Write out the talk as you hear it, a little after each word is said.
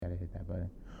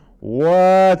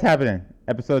What's happening?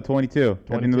 Episode 22.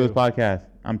 Nothing to 22. Lose podcast.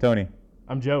 I'm Tony.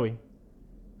 I'm Joey.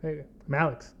 Hey, I'm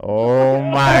Alex. Oh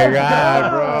my God,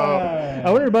 bro.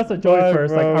 I wanted to bust a Joey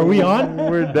first. Like, are we on?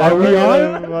 We're Are we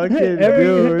on? Fucking Every-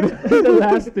 dude. the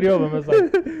last three of them was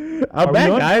like, I'm Are we back,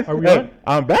 on? guys. Are we Hey, on?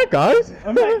 I'm back, guys.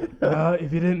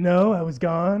 If you didn't know, I was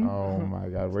gone. Oh my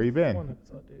God, where you been? one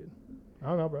episode, dude. I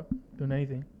don't know, bro. Doing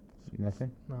anything?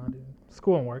 Nothing. Nah, dude.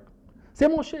 School and work.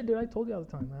 Same old shit, dude. I told you all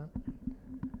the time, man.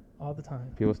 All the time.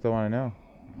 People still want to know.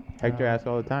 Hector asks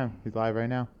all the time. He's live right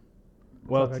now.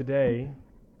 Well, Okay. today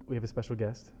we have a special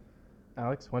guest.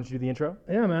 Alex, why don't you do the intro?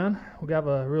 Yeah, man. We got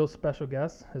a real special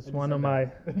guest. It's just one of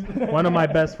said my one of my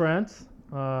best friends.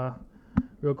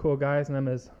 Real cool guy. His name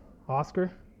is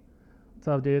Oscar. What's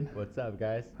up, dude? What's up,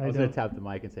 guys? How I you was gonna doing? tap the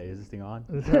mic and say, "Is this thing on?"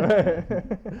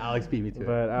 Alex beat me to it.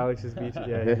 But Alex is beach.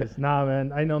 Yeah, he just- Nah,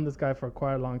 man. I known this guy for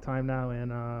quite a long time now,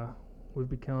 and we've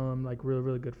become like really,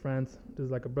 really good friends. This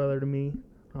is like a brother to me.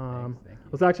 Thank you.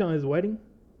 Was actually on his wedding.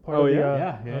 Part Oh, of the,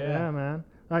 yeah? Yeah. man.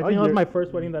 I Oh, think it was you're- my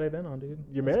first wedding that I've been on, dude.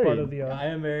 You're It was Part married? of the, I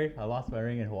am married. I lost my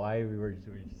ring in Hawaii. We were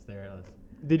just there.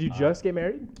 Did you just get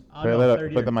married? Put, a little,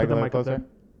 put the mic a Put the little mic up closer. there.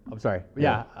 I'm sorry.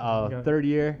 Yeah. Yeah. Third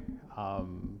year.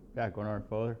 Yeah, going on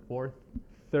fourth.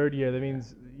 Third year. That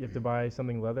means you have to buy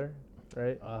something leather,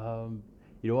 right?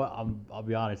 You know what? I'll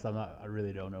be honest. I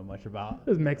really don't know much about It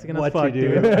was Mexican as what fuck, to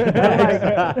do.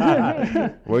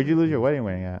 dude. Where'd you lose your wedding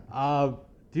ring at?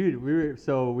 Dude,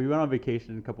 we went on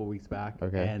vacation a couple weeks back.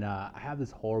 Okay. And I have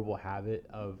this horrible habit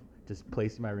of just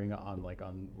placing my ring on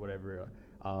whatever,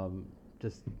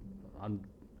 just on.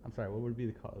 I'm sorry. What would be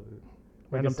the call?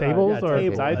 Random Like a tables or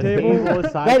table. side A table?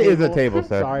 side That is a table,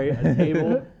 sir. Sorry, a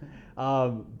table.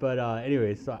 But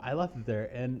anyway, so I left it there,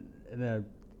 and then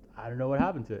I don't know what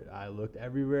happened to it. I looked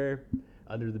everywhere,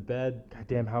 under the bed.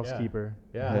 Goddamn housekeeper.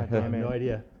 Yeah, I have Damn no it.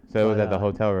 idea. So it was But, at the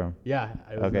hotel room. Yeah.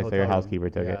 It was Okay, the so your hotel room. housekeeper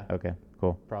took it. Yeah, Okay,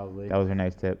 cool. Probably. That was her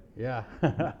nice tip. Yeah.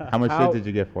 How much How- shit did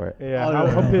you get for it? Yeah. Oh, how,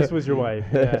 no, how no. pissed was your wife?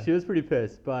 Yeah. She was pretty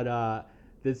pissed, but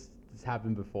this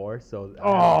happened before, so.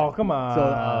 Oh, come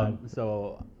on.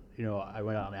 So I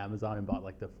went on Amazon and bought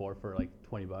like the 4 for like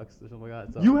 $20 or something like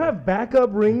that. So You have backup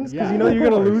rings because Yeah, you know you're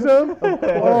of gonna course. lose them. Of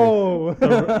Oh.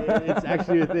 It's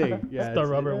actually a thing. Yeah, It's the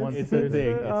rubber ones, It's a dude.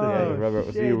 thing. It's Oh, Yeah, a you thing. rubber, so,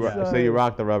 you, shit, so you son.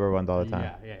 rock the rubber ones all the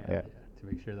time. Yeah. To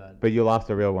make sure that. But you lost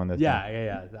the real one this time.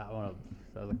 Yeah. That one.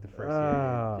 That was like the first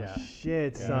Oh year. Yeah.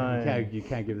 shit, Yeah. son. You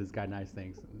can't give this guy nice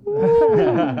things.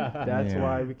 That's Yeah.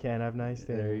 why we can't have nice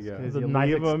things. There you go. 'cause Is it you a nice,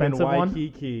 leave 'em in expensive one?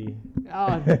 Waikiki.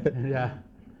 Oh, yeah.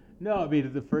 No, I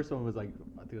mean the first one was like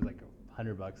I think it was like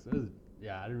 $100. It was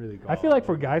I didn't really go. I feel all like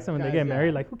for out. guys, when they Guys, get yeah.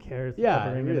 married, like, who cares? Yeah,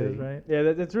 what ring it is, really. right?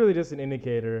 Yeah, that's really just an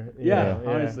indicator. you Yeah,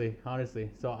 know, honestly.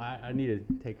 So I need to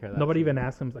take care of that. Nobody too. even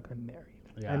asks him, he's like, I'm married.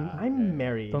 Yeah, I'm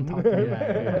married. Don't talk to me.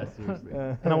 Yeah, seriously.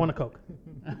 And I want a Coke.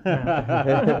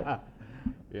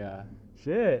 Yeah.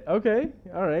 Shit. Okay.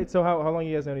 All right. So how long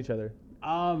you guys known each other?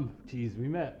 Geez, we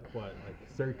met like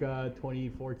circa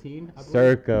 2014. I believe?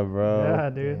 Circa, bro. Yeah,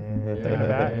 dude. Yeah. Taking it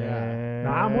back. Yeah.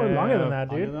 Nah, more longer than that,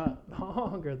 Longer dude. than that?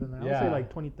 Longer than that. I would Yeah. say like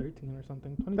 2013 or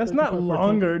something. That's 2013, not 2014.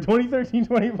 longer. 2013,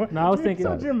 2014. No, I was You're thinking-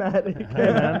 so dramatic. Hey,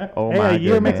 man. Oh hey, my a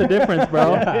year makes a goodness. difference,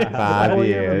 bro. Yeah. 5 Whole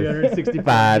year, years. 365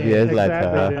 5 years days.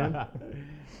 Exactly, later.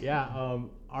 dude. Yeah.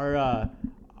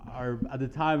 Our at the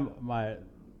time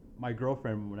my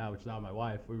girlfriend now, which is now my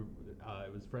wife,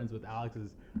 was friends with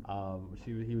Alex's.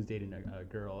 He was dating a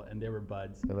girl, and they were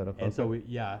buds. A little And so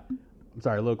I'm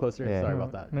sorry, a little closer. Yeah. Sorry No,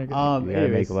 about that. no, good. You gotta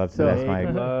Anyways, make love to so- that mic.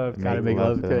 Make love. Gotta make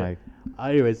love to to the it. mic.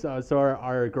 Anyways, so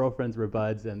our girlfriends were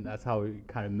buds, and that's how we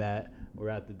kind of met. We were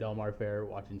at the Del Mar Fair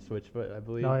watching Switchfoot, I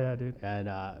believe. Oh, yeah, dude. And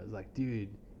I was like, dude,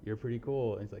 you're pretty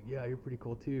cool. And he's like, yeah, you're pretty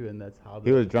cool too. And that's how.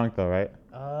 He was drunk though, right?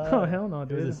 Oh, hell no, It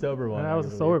dude. was a sober one. I was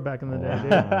believe. sober back in the day, Oh.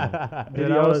 dude. Did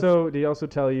Dude, he I was- also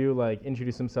tell you like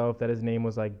introduce himself that his name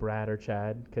was like Brad or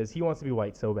Chad because he wants to be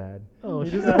white so bad. Oh, He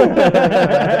shit. just-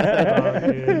 Oh,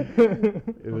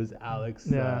 dude. It was Alex.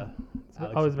 Yeah. It's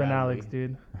Alex always been Bradley. Alex,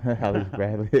 dude. Alex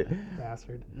Bradley.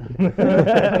 Bastard.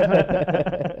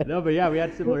 No, but yeah, we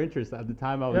had similar interests. At the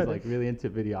time, I was Yeah, like really into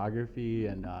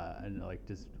videography and like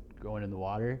just going in the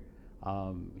water.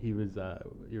 He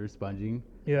was sponging.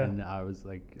 Yeah. And I was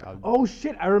like, Oh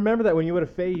shit! I remember that when you had a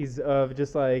phase of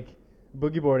just like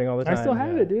boogie boarding all the time. I still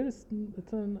have yeah. it, dude. It's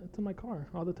in my car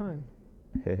all the time.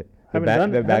 The Haven't back,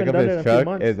 done- the back haven't of done it in his a few truck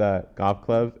months. is golf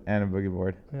clubs and a boogie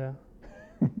board. Yeah.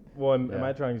 Well, in Yeah.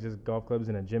 my trunk is just golf clubs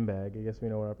and a gym bag. I guess we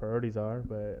know what our priorities are,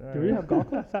 but. Do we have golf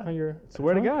clubs on your?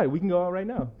 Swear to trunk? God, we can go out right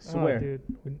now. Oh, Swear. dude.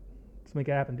 Let's make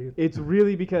it happen, dude. It's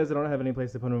really because I don't have any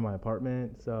place to put them in my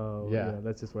apartment, so Yeah.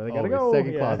 that's just where they Oh, gotta it's go.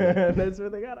 second closet. That's where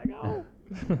they gotta go.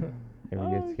 If you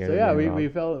get scared So of yeah, getting we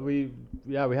robbed. felt we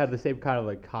had the same kind of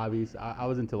like hobbies. I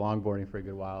was into longboarding for a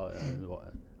good while.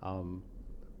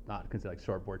 Not considered like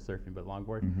shortboard surfing, but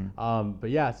longboard. Mhm. But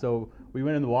yeah, so we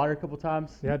went in the water a couple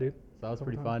times. Yeah, dude. So that was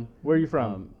pretty Couple fun. Where are you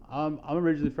from? I'm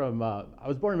originally from. I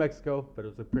was born in Mexico, but I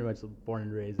was pretty much born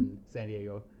and raised in San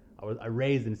Diego. I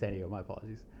raised in San Diego. My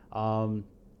apologies.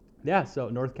 Yeah, so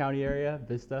North County area,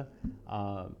 Vista.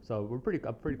 So we're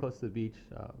pretty close to the beach.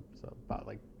 So about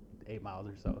like 8 miles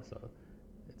or so. So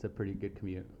it's a pretty good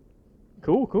commute.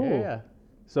 Cool, cool. Yeah.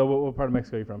 So what part of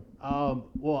Mexico are you from?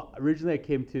 Well, originally I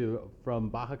came from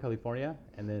Baja California,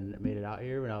 and then made it out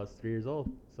here when I was 3 years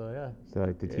old. So yeah. So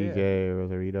like the Yeah. TJ or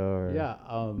Rosarito or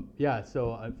Yeah.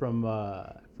 So I'm from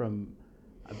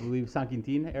I believe San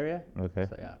Quintin area. Okay.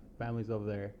 So yeah, family's over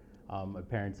there. My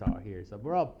parents are out here, so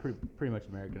we're all pretty much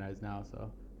Americanized now. So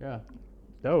yeah.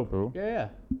 Dope. Cool. Yeah.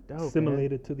 Dope. man.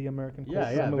 Assimilated to the American culture. Yeah.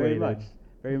 Very Assimilated. much.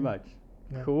 Very much.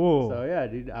 Yeah. Cool. So yeah,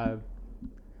 dude. I've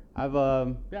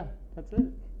yeah. That's it.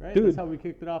 Right. Dude. That's how we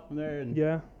kicked it off from there. And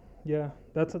Yeah, yeah.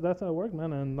 That's how it worked,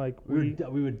 man. And like we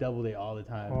would double date all the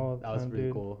time. All the That was time, pretty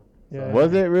dude. cool. Yeah.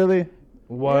 Was it really?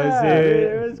 Was Yeah, it? dude,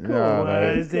 it was cool. No,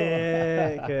 man. Was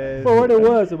it? 'Cause- for what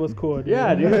it was cool. Dude.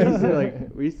 Yeah,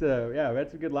 dude. We used to we had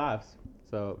some good laughs.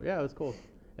 So yeah, it was cool.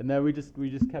 And then we just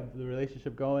kept the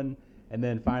relationship going. And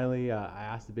then finally, I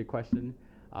asked a big question.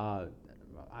 I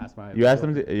asked my You asked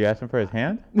him for his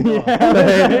hand? Yeah.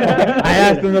 I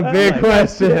asked him a big Like,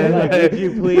 question. like, would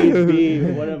you please be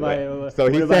one of my? So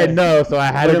he one of said my- no, so I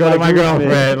had one to of go my to my groomsmen.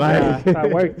 girlfriend. Yeah, Like,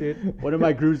 that worked, dude. One of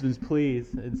my groomsmen,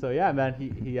 please. And so yeah, man, he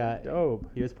Dope.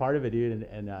 he was part of it, dude,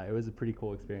 and it was a pretty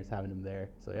cool experience having him there.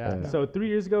 So yeah. Yeah. So 3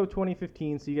 years ago,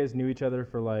 2015. So you guys knew each other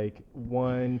for like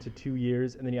 1 to 2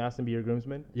 years, and then you asked him to be your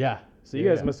groomsman. Yeah. So you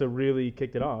guys must have really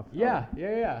kicked it off. Yeah.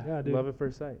 Yeah, dude. Love at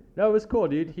first sight. No, it was cool,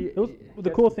 dude. It was the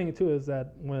cool thing too is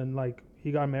that when like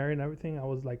he got married and everything, I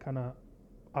was like kind of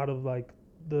out of like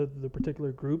the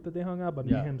particular group that they hung out, but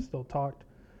me Yeah. and him still talked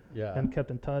Yeah. and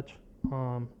kept in touch.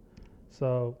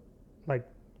 So like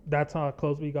that's how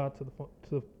close we got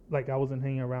to like I wasn't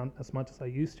hanging around as much as I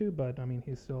used to, but I mean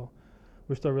we're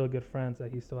still really good friends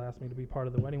that he still asked me to be part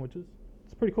of the wedding, which is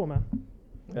it's pretty cool, man.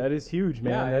 That is huge,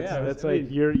 man. Yeah, that's yeah, that's I like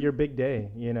mean- your big day,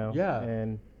 you know. Yeah.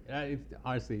 And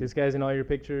Honestly. this guy's in all your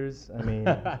pictures. I mean,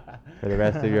 for the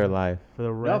rest of your life. for the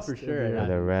No, rest. for of sure. your- For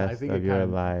the I rest think of it your kind of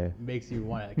life. makes you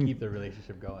want to keep the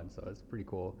relationship going, so it's pretty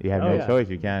cool. You have Oh, no yeah. choice.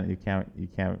 You can't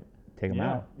take him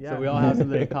Yeah. out. Yeah. So we all have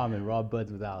something in common. We're all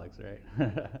buds with Alex,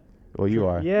 right? Well, you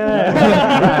are. Yeah.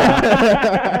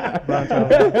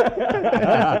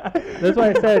 That's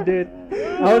what I said, dude.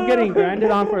 I was getting grinded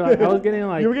on for like I was getting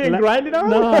like You were getting grinded on?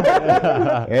 No,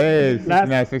 Hey,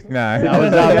 Last- 69. That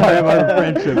was not part of our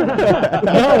friendship.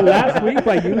 no, last week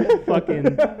by you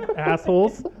fucking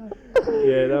assholes.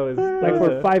 Yeah, that was Like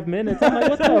for 5 minutes. I'm like,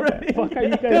 what the fuck are you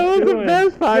guys That was the doing?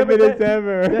 best 5 but minutes that-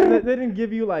 ever. They didn't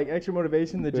give you like extra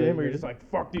motivation in the gym, where you're just like,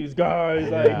 fuck these guys.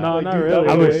 Like, Yeah. No, like, not do really. I'm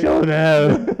double gonna weight. show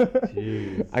them.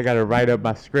 Jeez. I gotta write up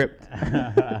my script.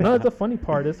 No, the funny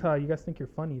part is how you guys think you're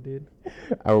funny, dude.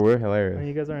 Oh, we're And hilarious.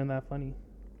 you guys aren't that funny.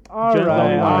 All Just right,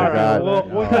 don't all lie. right. God.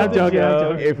 We'll I'm cut the joking, I'm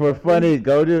joke. joking. If we're funny,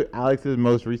 go to Alex's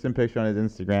most recent picture on his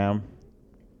Instagram,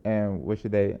 and what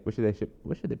should they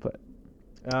put?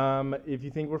 If you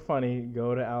think we're funny,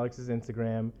 go to Alex's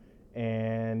Instagram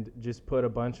and just put a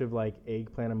bunch of like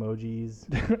eggplant emojis,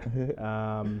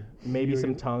 maybe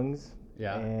some tongues,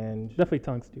 Yeah. and Definitely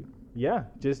tongues, dude. yeah,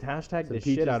 just hashtag Some the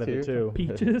shit out of it peaches, too.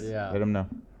 Peaches. Yeah. Let them know.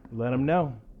 Let them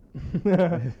know.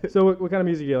 So what kind of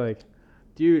music do you like?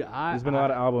 Dude, There's been a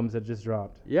lot of albums that just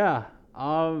dropped. Yeah.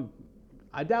 I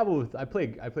dabble with. I play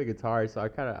guitar, so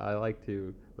I like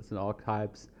to listen to all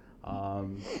types,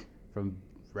 from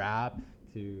rap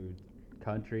to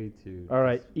country to. All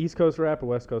right, East Coast rap or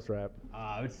West Coast rap?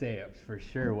 I would say for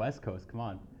sure West Coast. Come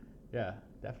on. Yeah,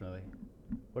 definitely.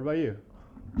 What about you?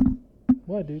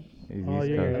 What, dude? He's Oh,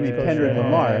 East yeah, Coast. I mean Coast Kendrick rap.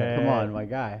 Lamar. Yeah. Come on, my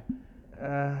guy.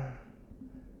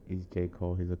 He's J.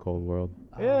 Cole. He's a cold world.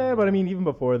 Yeah, but I mean, even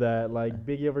before that, like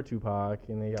Biggie over Tupac,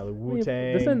 and they got the I mean, Wu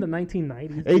Tang. This is in the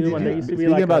 1990s, Hey, dude, when there used to be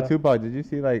speaking like about a, Tupac, did you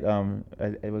see like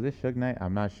was it Suge Knight?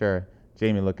 I'm not sure.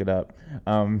 Jamie, look it up.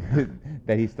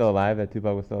 That he's still alive. That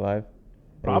Tupac was still alive.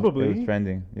 It Probably. was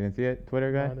trending. You didn't see it,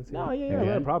 Twitter No, I guy? didn't see No, that. yeah, Again?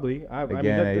 yeah, probably. I mean,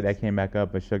 Again, that's- that came back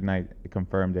up, but Suge Knight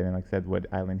confirmed it and like said what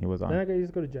island he was Then that on. guy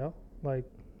used to go to jail, like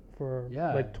for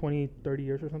Yeah. like 20, 30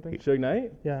 years or something. Suge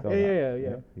Knight? Yeah, Still Yeah, alive. yeah,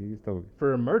 yeah. He's still.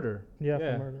 For murder. yeah,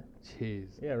 yeah. for murder.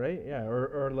 Jeez. Yeah, right? Yeah,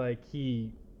 or like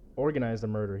he organized a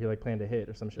murder. He like planned a hit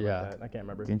or some shit Yeah. like that. I can't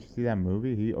remember. Didn't you see that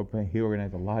movie? He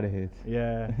organized a lot of hits.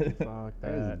 Yeah. Fuck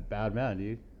That is a that. bad man,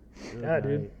 dude. Yeah,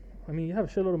 dude. I mean, you have a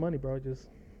shitload of money, bro. Just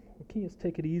can you just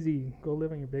take it easy? Go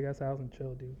live in your big ass house and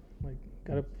chill, dude. Like,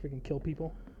 gotta freaking kill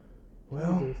people.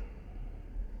 Well, Jesus.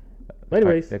 But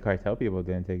anyways, the cartel people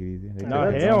didn't take it easy. They no,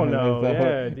 took it hell on. no. It's the whole-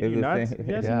 Yeah, did it's you the not? same-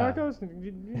 Yeah, see Yeah. Narcos?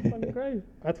 You fucking crazy.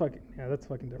 that's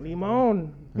fucking different.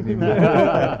 Limon.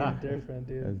 That's fucking different,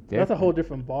 dude. That's That's a different. whole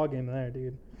different ball game there,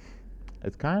 dude.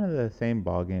 It's kind of the same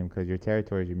ball game because your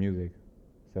territory is your music.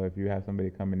 So if you have somebody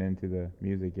coming into the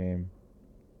music game,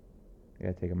 you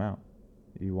gotta take them out.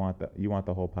 You want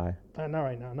the whole pie. Not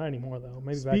right now, not anymore though.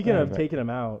 Maybe Speaking back of then. taking them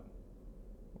out,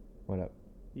 What up?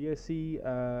 you guys see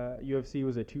UFC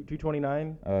was it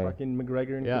 229? Oh, yeah. Fucking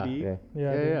McGregor and Yeah. Khabib. Yeah.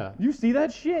 yeah, Yeah, dude. yeah. You see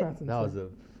that shit? That's That was insane.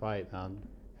 a fight, man.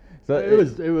 So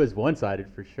It was one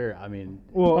sided for sure. I mean,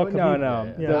 Well, Oh, no, Khabib.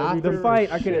 no. Yeah. The After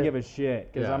fight, I couldn't shit. give a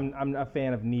shit because Yeah. I'm a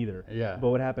fan of neither. yeah, But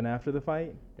what happened after the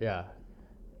fight? yeah.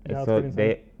 Yeah, it's so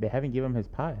pretty they haven't given him his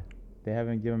pie. They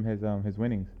haven't given him his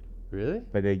winnings. Really?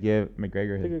 But they give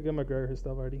McGregor They his. could give McGregor his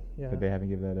stuff already. Yeah. But they haven't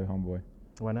given the other homeboy.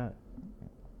 Why not?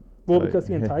 Well, So- because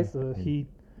he enticed he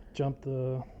jumped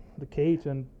the cage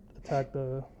and attacked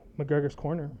McGregor's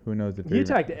corner. Who knows if He they're-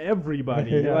 attacked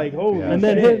everybody. Yeah. Like holy Yeah. And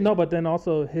then shit. but then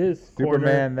also his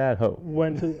Superman that hoe. corner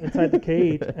went to inside the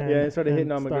cage. And, Yeah, it started and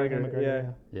hitting on started McGregor,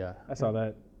 yeah. Yeah. I saw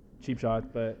that. Cheap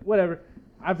shot, but whatever.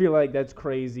 I feel like that's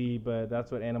crazy, but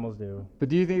that's what animals do. But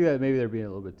do you think that maybe they're being a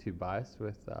little bit too biased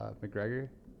with McGregor?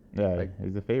 Yeah, Like-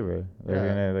 he's a favorite. They're Yeah.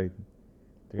 gonna like.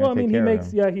 They're Well, I gonna mean, take he care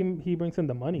makes of him. he brings in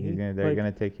the money. They're Like,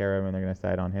 gonna take care of him and they're gonna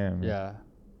side on him. Yeah.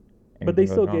 but they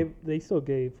Anything still goes wrong.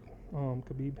 gave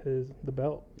Khabib the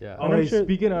belt. Yeah. Oh, And I'm hey, sure-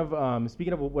 speaking of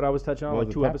what I was touching on What like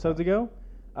was 2 the tap episodes shot? ago,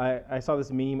 I saw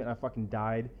this meme and I fucking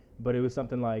died. But it was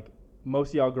something like, most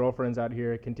of y'all girlfriends out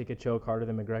here can take a choke harder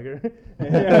than McGregor.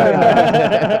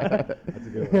 That's a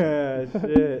good one. Yeah,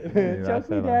 shit. Yeah, Choke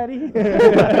me, that's daddy.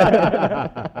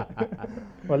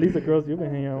 Well, at least the girls you've been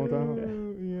hanging out with.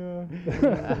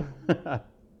 Huh?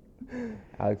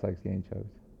 Alex likes getting choked.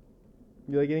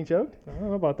 You like getting choked? I don't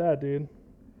know about that, dude.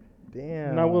 Damn.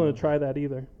 I'm not willing to try that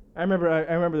either. I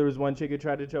remember there was one chick who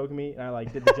tried to choke me, and I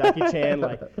like did the Jackie Chan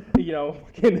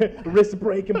fucking wrist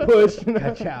break and push.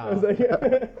 Ka-chow. I was like,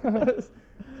 get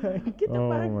the Oh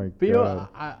fuck. my But you know, god.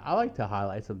 I like to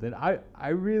highlight something. I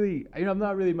really, I'm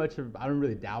not really much of, I don't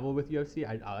really dabble with UFC.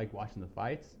 I like watching the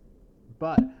fights.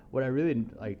 But what I really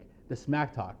like, the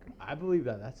smack talk, I believe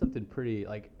that's something pretty,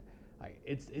 like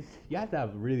it's you have to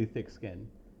have really thick skin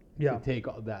Yeah. to take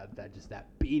all that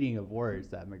beating of words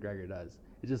that McGregor does.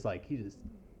 It's just like, he just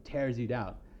tears you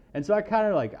down. And so I kind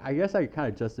of I guess I kind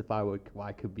of justify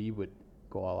why Khabib would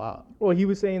go all out. Well, he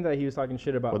was saying that he was talking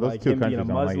shit about Well, those like two him being a countries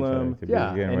don't like each other. Muslim, to be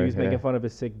Yeah, begin and he was with, making yeah. fun of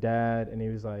his sick dad, and he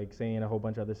was like saying a whole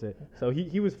bunch of other shit. So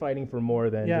he was fighting for more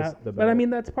than Yeah, just the but I belt. mean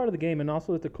that's part of the game, and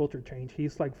also it's a culture change.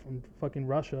 He's like from fucking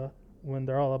Russia, when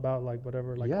they're all about like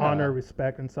whatever, like Yeah. honor,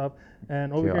 respect, and stuff.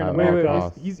 And over Yeah, here in I wait, love wait,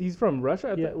 America, Boss. he's from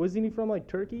Russia. Yeah. Wasn't he from like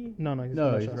Turkey? no, he's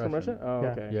No, from he's Russia. From Russia? Oh, Yeah.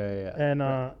 okay. Yeah. And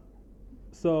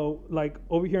so like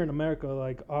over here in America,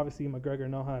 like obviously McGregor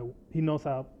knows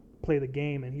how to play the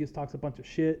game, and he just talks a bunch of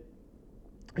shit.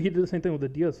 He did the same thing with the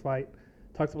Diaz fight.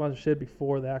 Talks a bunch of shit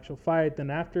before the actual fight. Then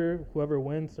after, whoever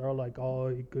wins, they're all like,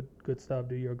 "Oh, good stuff,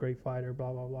 dude. You're a great fighter."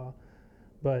 Blah blah blah.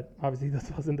 But obviously,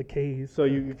 this wasn't the case. So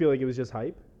you feel like it was just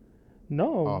hype?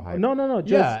 No, Oh, hype. no.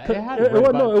 Just Yeah, it had weight, was,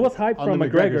 but it was hype on from the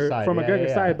McGregor McGregor, side, from yeah, McGregor's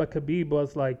yeah. side, but Khabib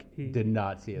was like he Did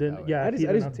not see it didn't- that way. yeah. I he just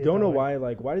did not see it don't that know way. why.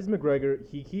 Like, why does McGregor?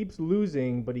 He keeps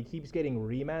losing, but he keeps getting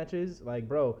rematches. Like,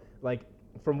 bro, like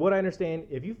from what I understand,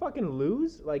 if you fucking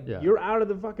lose, like Yeah. you're out of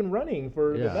the fucking running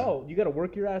for the Yeah. belt. You got to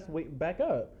work your ass back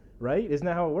up, right? Isn't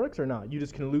that how it works or not? You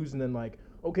just can lose and then like,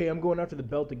 okay, I'm going after the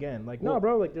belt again. Like, no, Well,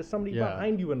 bro, like there's somebody yeah.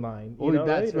 behind you in line. Well, you know,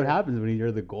 that's right? what Or- happens when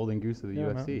you're the golden goose of the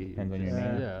Yeah, man. UFC. Depends on your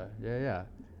name. Yeah.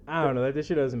 I don't know. That this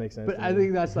shit doesn't make sense. But to I me.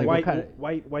 think that's like white, what kind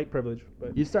of, white privilege.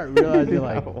 But you start realizing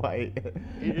like White.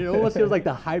 it almost feels like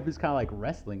the hype is kind of like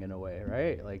wrestling in a way,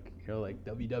 right? Like like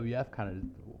WWF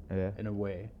kind of Yeah. in a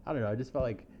way. I don't know. I just felt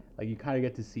like you kind of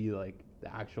get to see like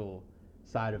the actual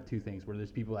side of two things where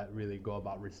there's people that really go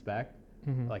about respect,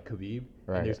 Mhm. like Khabib,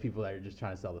 Right. and there's people that are just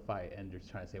trying to sell the fight and just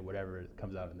trying to say whatever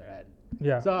comes out in their head.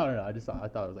 Yeah, So I don't know. I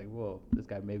thought it was like, whoa, this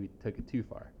guy maybe took it too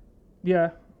far.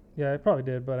 yeah, it probably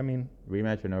did. But I mean,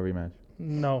 Rematch or no rematch?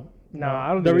 no. No,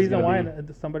 I don't The think it's reason gonna why be.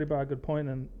 and somebody brought a good point,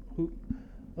 and who,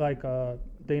 like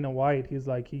Dana White, he's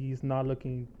like he's not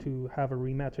looking to have a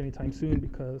rematch anytime soon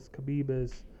because Khabib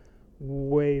is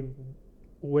way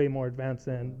more advanced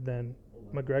than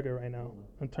McGregor right now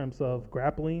in terms of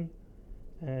grappling.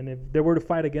 And if they were to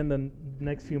fight again the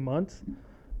next few months,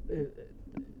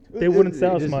 they wouldn't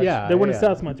sell as just- much. yeah, They wouldn't yeah.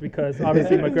 sell as much because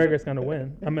obviously McGregor's gonna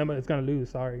win. I mean, it's gonna lose.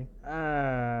 Sorry. I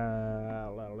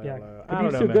Yeah, don't know,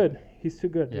 Khabib's man. too good. He's too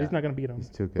good. Yeah. He's not gonna beat him. He's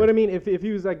too good. But I mean, if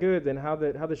he was that good, then how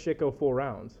the shit go 4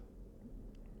 rounds?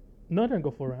 No, it didn't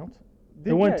go 4 rounds.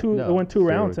 Did It went that- two. No. It went 2 Two-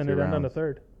 rounds, and two it ended on the rounds.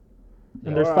 third. Yeah.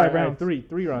 And there's Or, 5 rounds.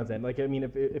 Three rounds then. Like I mean,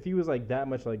 if he was like that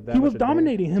much like that, He much was advanced-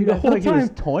 dominating him Dude, the I feel whole like he was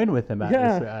time. toying with him. At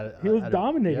Yeah, this, he was at-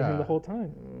 dominating him yeah. the whole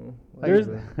time. Like- There's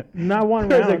not one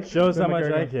It's round. like, shows how that much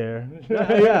I McGregor- care.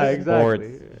 Yeah,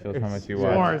 exactly. Sports shows how much you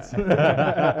watch. Sports. Shows Can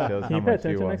how you pay much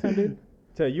attention you next watch. time, dude?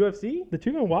 To UFC? Did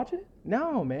you even watch it?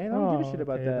 No, man. I don't give a Oh, shit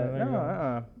about okay, that. then there No, you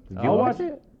go. Did I'll you watch watch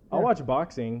it. I'll Yeah. watch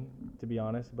boxing, to be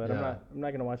honest, but Yeah. I'm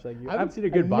not gonna watch like you. I haven't seen a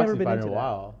good I've never boxing been fight in into a that.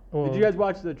 while. Well- Did you guys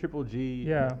watch the Triple G?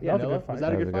 Yeah, that was a Canelo? good fight. Was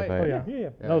that a good fight? Oh yeah. Yeah.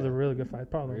 That was a really good fight.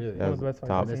 Probably Really? one of the That best was fights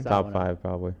top I've seen. that top one. 5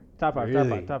 probably. Top 5,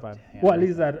 Really? top 5. Damn. Well, at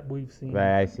least that we've seen.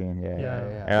 That I seen, yeah.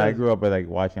 Yeah. And I grew up with like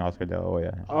watching Oscar De La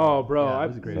Hoya. Oh, bro, Yeah, it I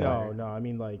was a great no, fighter. no. I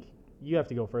mean, like, you have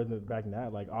to go further back than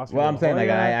that. Like Oscar. Well, De I'm La saying like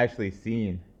Hoya. I actually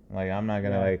seen. Like I'm not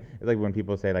gonna Yeah. like. It's like when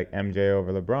people say like MJ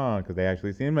over LeBron because they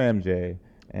actually seen my MJ,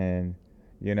 and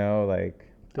you know like.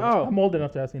 Dude, Oh. I'm old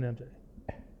enough to have seen MJ.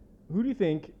 Who do you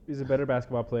think is a better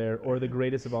basketball player or the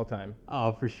greatest of all time?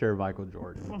 Oh, for sure, Michael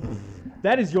Jordan.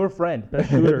 That is your friend. Best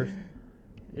shooters.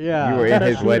 Yeah. You were in Best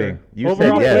his shooter. wedding. You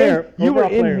Overall said yes. player. You were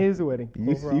Overall in player. his wedding.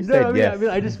 You, Overall. you No, said I mean, yes. I mean,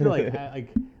 I just feel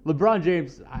like LeBron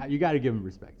James. You got to give him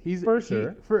respect. He's For he-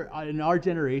 sure. For in our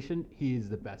generation, he's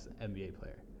the best NBA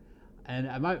player. And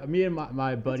me and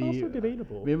my buddy, also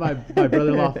debatable. me and my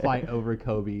brother-in-law fight over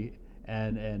Kobe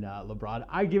and LeBron.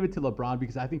 I give it to LeBron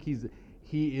because I think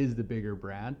he is the bigger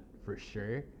brand for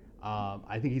sure.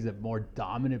 I think he's a more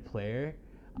dominant player.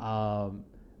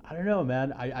 I don't know,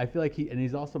 man. I feel like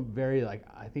he's also very like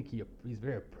I think he's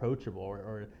very approachable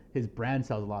or his brand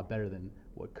sells a lot better than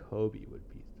what Kobe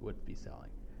would be selling.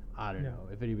 I don't Yeah. know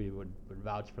if anybody would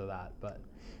vouch for that, but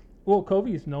Well,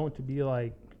 Kobe is known to be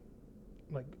like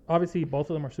obviously both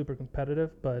of them are super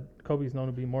competitive, but Kobe's known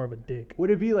to be more of a dick. would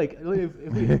it be like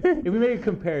if we make a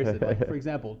comparison, like for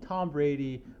example, Tom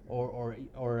Brady or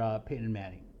Peyton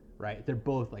Manning, right? They're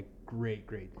both like great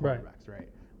Right. quarterbacks, right?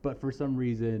 But for some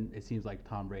reason, it seems like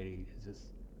Tom Brady is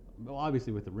just well,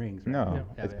 obviously with the rings. Right? No,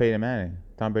 Yeah. it's Peyton Manning.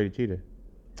 Tom Brady cheated.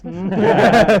 But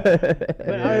I don't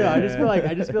know.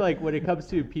 I just feel like when it comes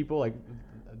to people like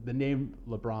the name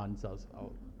LeBron sells.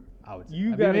 Oh, I would say. You I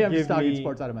mean, gotta maybe I'm give just talking me-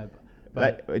 sports out of my.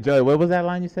 But Like, Joey, what was that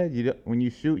line you said? When you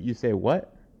shoot, you say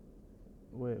what?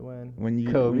 Wait, when? When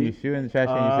you Kobe. shoot in the trash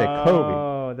can, you say Kobe.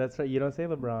 Oh, that's right. You don't say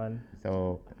LeBron.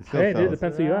 So it still Hey, dude, sells.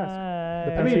 depends who you ask.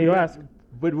 Right. Depends who you ask.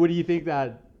 But what do you think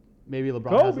that maybe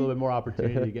LeBron has a Kobe. little bit more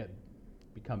opportunity to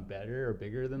become better or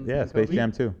bigger than? Yeah, than Space Kobe?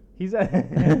 Jam 2. He's at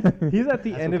he's at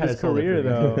the That's end what of his kinda sold it career for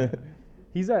though. me.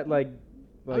 He's at like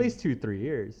At least 2-3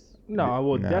 years. no,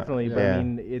 well No, definitely, but yeah. I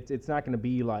mean it's not going to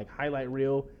be like highlight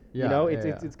reel. Yeah, you know, yeah, it's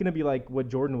yeah. going to be like what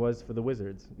Jordan was for the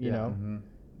Wizards. You Yeah. know,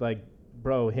 like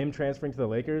bro, him transferring to the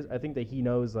Lakers, I think that he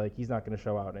knows like he's not going to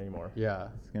show out anymore. Yeah.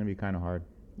 It's gonna be kind of hard.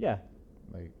 Yeah,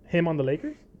 Like, Him on the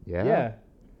Lakers? yeah.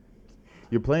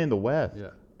 You're playing the West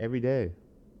Yeah. every day.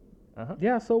 Uh-huh.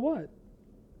 Yeah, so what?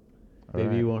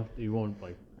 Maybe Alright. you won't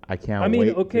like. I can't I mean,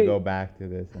 wait okay. to go back to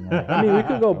this. And I mean, we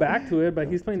could go back to it, but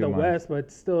he's playing 2 the months. West, but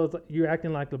still, it's like you're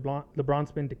acting like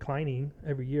LeBron's been declining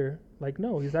every year. Like,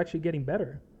 no, he's actually getting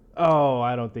better. Oh,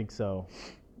 I don't think so.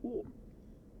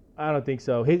 I don't think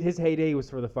so. His heyday was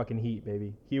for the fucking Heat,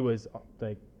 baby. He was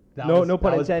like no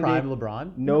pun that was intended. prime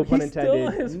LeBron. No pun he's still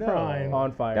intended. his prime.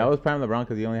 On fire. that was prime LeBron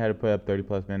because he only had to put up 30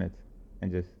 plus minutes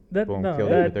and just That, boom, no,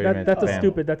 killed it for 30 minutes. that's a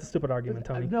Bam. that's a stupid argument,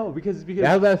 Tony. No, because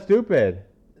How's that stupid?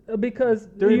 Because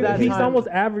During that he's time- almost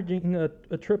averaging a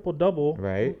triple double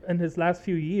Right. in his last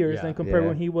few years, Yeah. and compared Yeah.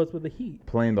 when he was with the Heat.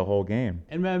 Playing the whole game.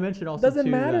 and I mentioned also Doesn't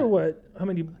too matter that, how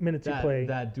many minutes you play.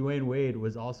 that Dwayne Wade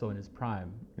was also in his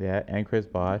prime. Yeah, and Chris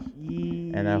Bosh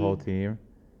and that whole team.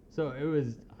 So it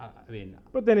was. I mean,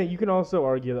 But then you can also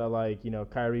argue that like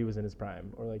Kyrie was in his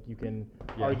prime, or like you can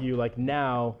Yeah. argue like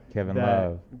now Kevin that,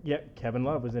 Love. Yeah, Kevin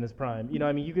Love was in his prime.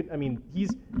 I mean you could. I mean he's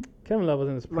Kevin Love was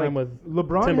in his prime like with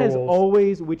LeBron has Timberwolves.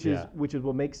 always, which Yeah. is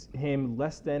what makes him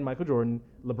less than Michael Jordan.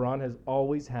 LeBron has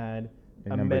always had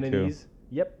And number 2. amenities.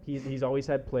 Yep, he's always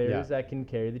had players Yeah. that can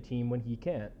carry the team when he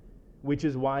can't, which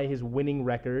is why his winning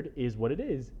record is what it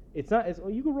is. It's not.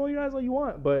 You can roll your eyes all you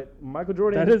want, but Michael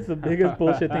Jordan. That is the biggest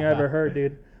bullshit thing I ever heard,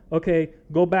 dude. Okay,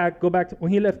 go back to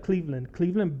when he left Cleveland.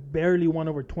 Cleveland barely won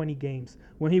over 20 games.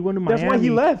 When he went to Miami, That's why he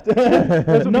left.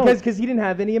 That's No. because he didn't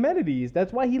have any amenities.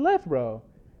 That's why he left, bro.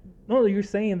 No, you're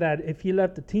saying that if he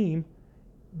left the team,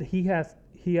 he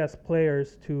has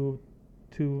players to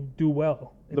do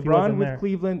well. if he LeBron wasn't with there.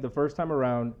 Cleveland the first time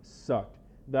around sucked.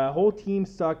 The whole team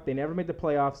sucked. They never made the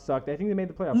playoffs. Sucked. I think they made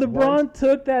the playoffs. LeBron once.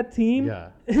 took that team Yeah.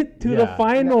 to the Yeah.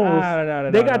 finals. No,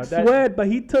 they no, got that- sweat, but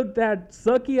he took that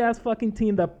sucky ass fucking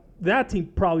team that that team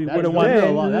probably That would have is won really a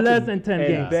in lot. That's less a- than 10 And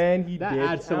games. then he That dipped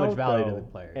adds so much out, value to though. the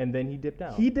player. And then he dipped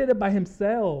out. He did it by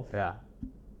himself. Yeah.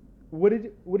 What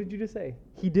did you just say?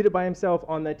 He did it by himself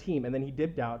on that team, and then he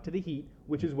dipped out to the Heat,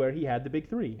 which is where he had the big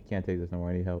three. Can't take this no more.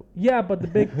 I need help. Yeah, but the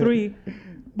big three.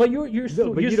 But you're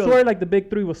but you don't- swear like the big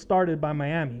three was started by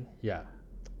Miami. Yeah.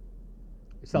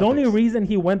 The only Celtics. reason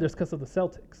he went there is because of the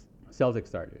Celtics. Celtics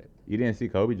started it. You didn't see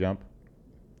Kobe jump.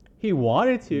 He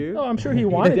wanted to. Oh, I'm sure he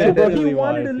wanted to, but he definitely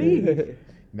wanted to wanted leave.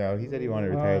 No, he said he wanted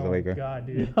to retire as a Oh, Laker. God,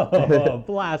 dude. Oh,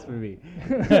 blasphemy.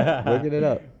 Look it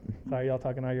up. Sorry, y'all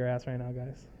talking out your ass right now,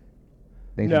 guys.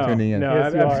 Thanks No, for tuning in. no,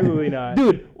 Yes, you are. absolutely not.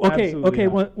 Dude, okay, Absolutely okay.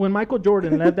 not. When Michael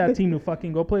Jordan left that team to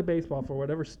fucking go play baseball for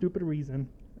whatever stupid reason,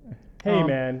 Hey,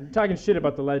 man, talking shit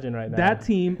about the legend right now. that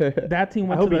team I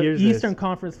went hope to he the hears this. Eastern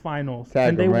Conference Finals, Tag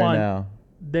and they him right won. now.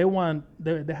 They won.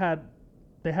 They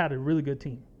had a really good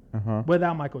team Uh-huh.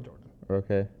 without Michael Jordan.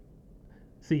 Okay.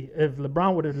 See, if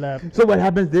LeBron would have left, So what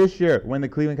happens this year when the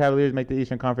Cleveland Cavaliers make the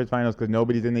Eastern Conference Finals because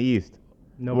nobody's in the East?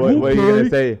 no, What are you gonna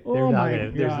say? Oh They're not my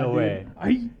gonna- there's God, no dude. way. Are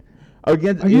you,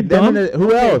 Against Are you them and dumb? who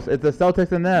Okay. else? It's the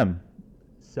Celtics and them.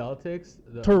 Celtics.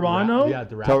 Toronto? Yeah,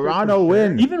 the Raptors Toronto for sure.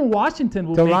 wins. even Washington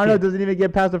will Toronto make it. doesn't even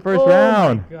get past the first Oh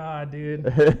round. my God,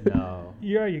 dude. No.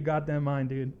 You're out of your goddamn mind,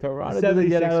 dude. Toronto The doesn't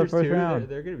get out 76ers of the first too. round.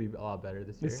 They're going to be a lot better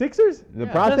this The year. Sixers? The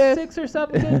Yeah. process. The 6 or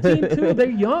 7 good team too. They're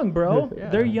young, bro. Yeah.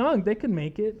 They're young. They can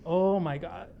make it. Oh my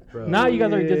God. Bro. Now you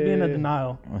guys are just being in Yeah.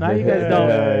 denial. Now you guys don't.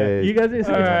 Hey. You guys.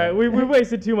 All right, we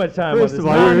wasted too much time First on of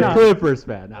this. all, No, you're no. a Clippers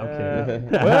fan. No, I'm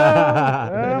kidding.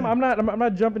 Well, I'm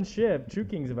not jumping ship. True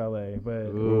Kings of LA, but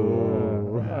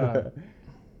Ooh.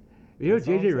 You know, That's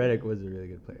all I'm JJ saying. Redick was a really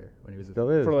good player when he was. Still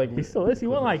is. for like He still is. He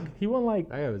won like.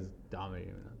 That guy was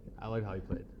dominating. I like how he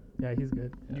played. Yeah, he's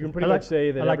good. you can pretty I like- much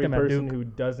say that I like every him at person Duke. who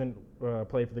doesn't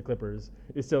play for the Clippers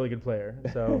is still a good player.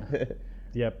 So,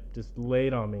 yep, just lay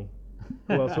it on me.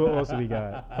 Who else have we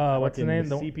got? What's the Fucking name?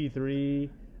 The, CP3.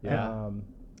 Yeah.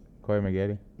 Corey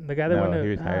Maggette. the guy that No, went he to.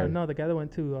 retired. No, the guy that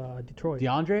went to Detroit.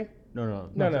 DeAndre? No.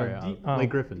 No, sorry, D- Blake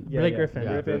Griffin. Blake Griffin. Yeah,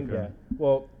 Griffin, Blake yeah. Griffin.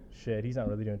 Well, shit, he's not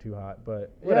really doing too hot,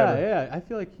 but whatever. Yeah. I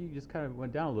feel like he just kind of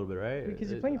went down a little bit, right? Because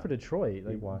he's playing for Detroit.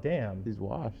 Like, washed. damn. He's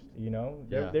washed. You know,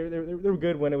 Yeah. they were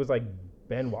good when it was like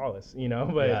Ben Wallace, you know,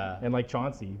 but Yeah. and like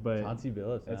Chauncey, but Chauncey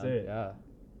Billups. That's man. it. Yeah.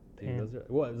 Dude, Damn. those are,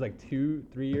 what, it was like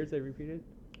 2-3 years they repeated?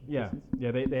 yeah,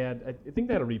 they had. I think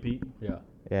they had a repeat. Yeah.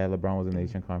 Yeah, LeBron was in the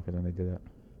Eastern Conference when they did that.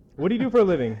 What do you do for a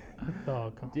living?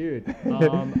 Oh, come. Dude,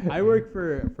 I work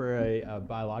for a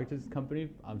biologics company.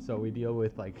 So we deal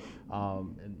with like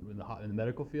in the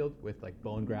medical field with like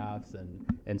bone grafts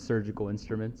and surgical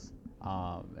instruments.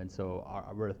 And so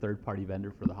we're a third party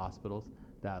vendor for the hospitals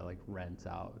that like rents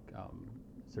out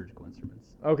surgical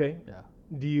instruments. Okay. Yeah.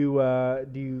 Do you?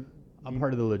 I'm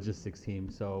part of the logistics team,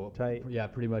 so Tight. yeah,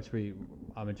 pretty much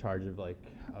I'm in charge of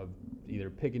either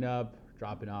picking up,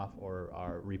 dropping off,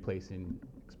 or replacing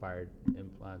expired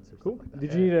implants or Cool. stuff like that.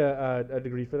 Did you need a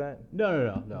degree for that?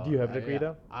 No. Do you have a degree,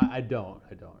 though? I don't.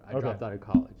 I Okay. dropped out of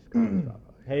college. Dropout.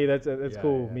 Hey, that's Yeah,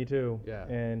 cool. yeah. Me too. Yeah.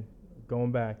 And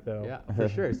going back though. Yeah, for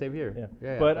sure. Same here. Yeah.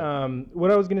 Yeah. But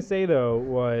what I was gonna say though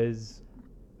was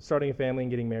starting a family and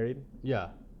getting married. yeah.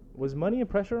 Was money a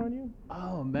pressure on you?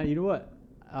 Oh man, you know what?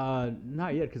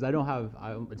 Not yet, because I don't have.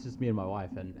 It's just me and my wife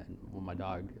and my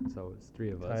dog. So it's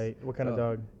 3 of us. Tight. What kind of So,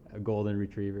 dog? A golden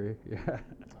retriever. Yeah.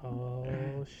 Oh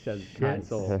She has a shit. kind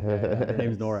soul. Her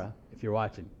name's Nora. If you're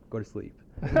watching, go to sleep.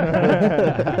 You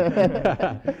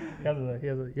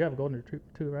have a golden retriever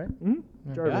too, right? Hmm?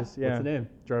 Jarvis. Yeah? Yeah. What's the name?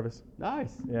 Jarvis.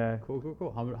 Nice. Yeah.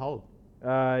 Cool. How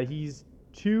old? He's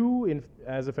 2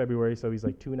 as of February, so he's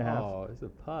like 2.5. Oh, it's a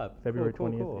pup. February Cool,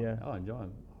 20th, yeah. Oh, enjoy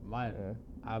him. Mine. Yeah.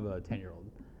 I have a 10-year-old.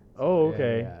 Oh,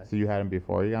 okay. So you had him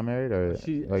before you got married, or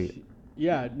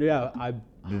Yeah.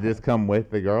 did this come with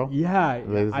the girl? Yeah. Like,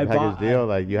 this is I a package bought- deal.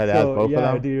 Like you had to ask both yeah,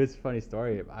 of them. dude, it's a funny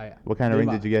story. What kind of ring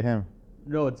did you get him?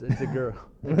 No, it's a girl.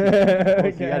 Oh, so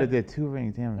you gotta do 2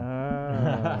 rings, damn.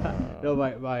 Ah. No,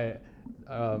 me and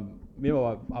my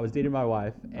wife, I was dating my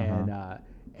wife,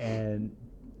 and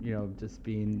you know, just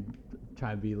trying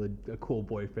to be a cool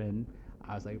boyfriend.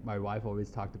 I was like, my wife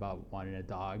always talked about wanting a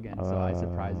dog, and so I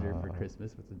surprised her for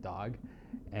Christmas with a dog.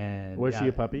 And Was she yeah,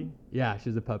 a puppy? Yeah, she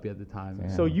was a puppy at the time. Damn.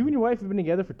 So you and your wife have been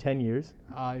together for 10 years?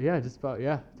 Yeah, just about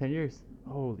 10 years.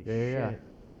 Holy Yeah, shit. yeah,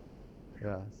 yeah.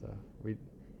 Yeah, so we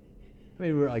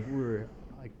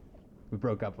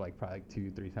broke up like probably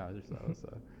 2-3 times or so.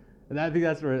 So, and I think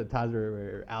that's where times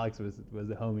where Alex was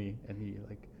the homie, and he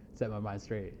like set my mind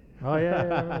straight. Oh yeah, I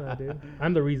remember that, dude.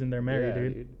 I'm the reason they're married, Yeah,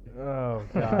 dude. Oh,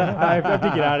 God. I have to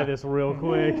get out of this real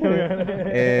quick.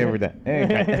 And we're done.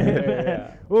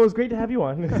 Yeah. Well, it was great to have you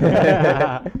on.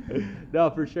 No,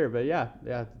 for sure, but yeah,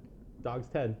 dog's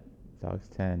 10. Dog's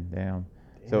 10. Damn.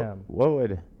 So Damn. what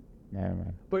would? Never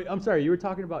mind. But I'm sorry, you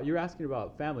were asking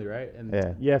about family, right? And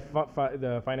Yeah. Yeah,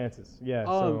 the finances. Yeah.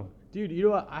 So dude, you know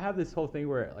what? I have this whole thing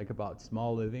where like about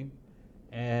small living,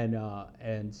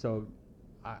 and so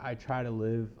I try to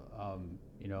live,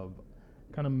 you know,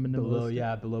 Kind of below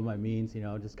minimalistic. below my means, you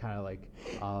know, just kind of like,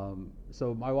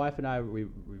 so my wife and I we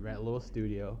rent a little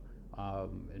studio,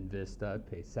 in Vista,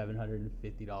 pay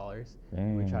 $750.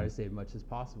 We try to save as much as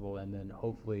possible, and then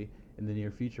hopefully in the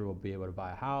near future we'll be able to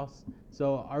buy a house.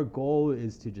 So our goal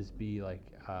is to just be like,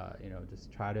 you know,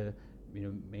 just try to, you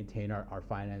know, maintain our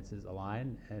finances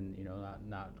aligned, and you know,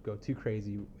 not go too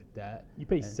crazy with debt. you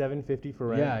pay And- $750 for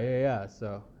rent. yeah.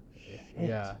 So,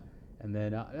 yeah, and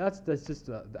then that's just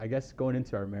I guess going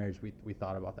into our marriage, we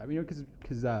thought about that. You know,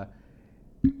 because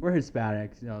we're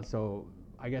Hispanics, you know, so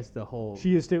I guess the whole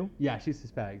She is too. yeah, she's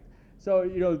Hispanic. So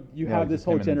you know, you Yeah, have this just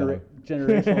whole him and the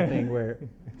generational thing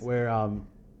where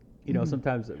you know,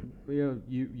 sometimes you know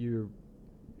you're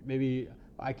maybe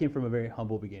I came from a very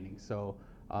humble beginning, so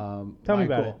Tell me my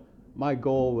about goal, it. My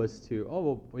goal was to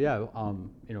yeah,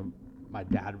 you know, my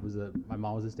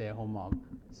mom was a stay-at-home mom,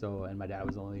 so, and my dad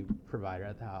was the only provider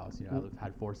at the house. You know, I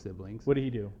had 4 siblings. What did he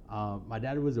do? My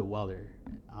dad was a welder.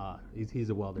 He's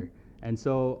a welder, and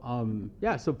so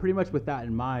yeah. So pretty much with that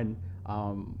in mind,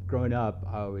 growing up,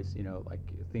 I always, you know, like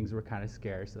things were kind of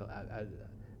scarce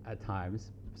at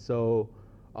times. So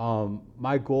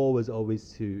my goal was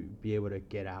always to be able to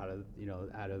get out of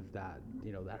that,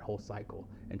 you know, that whole cycle,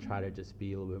 and try to just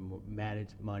be a little bit more, manage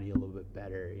money a little bit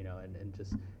better, you know,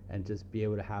 and just be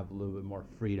able to have a little bit more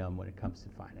freedom when it comes to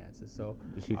finances. So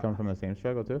Did she come from the same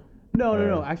struggle too? no.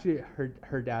 Or- Actually,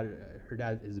 her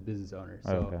dad is a business owner.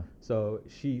 So Oh, okay. so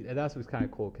and that's what's kind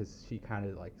of cool, because she kind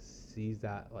of like sees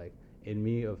that like in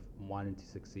me of wanting to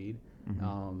succeed.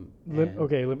 Mhm. And-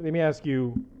 Okay, let me ask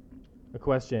you a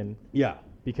question, Yeah.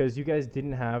 because you guys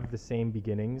didn't have the same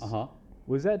beginnings. Uh huh.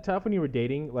 Was that tough when you were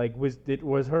dating? Like, was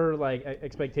her like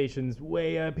expectations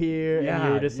way up here, and you Yeah,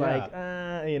 were just yeah.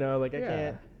 like, you know, like I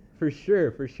can't. For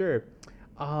sure.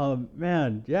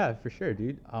 Man, yeah, for sure,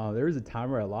 dude. There was a time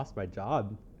where I lost my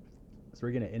job. I was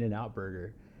working at In-N-Out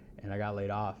Burger, and I got laid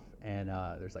off. And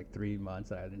there's like 3 months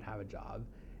that I didn't have a job,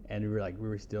 and we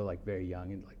were still like very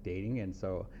young and like dating. And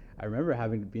so I remember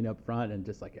having been up front and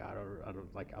just like I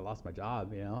don't like I lost my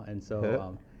job, you know.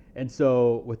 And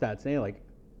so with that saying, like,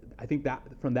 I think that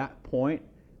from that point,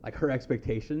 like her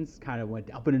expectations kind of went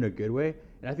down, but in a good way.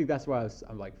 And I think that's why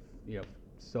I'm like, you know,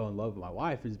 so in love with my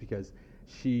wife, is because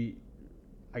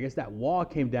I guess that wall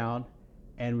came down,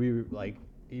 and we were like,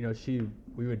 you know,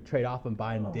 we would trade off on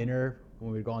buying dinner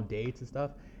when we'd go on dates and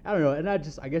stuff. I don't know, and I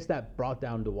guess that brought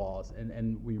down the walls,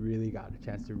 and we really got a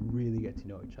chance to really get to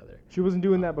know each other. She wasn't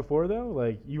doing that before though.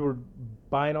 Like you were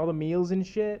buying all the meals and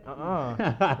shit. No,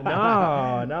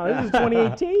 this is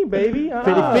 2018, baby.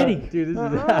 Fitty. Dude, this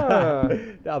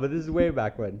is no, but this is way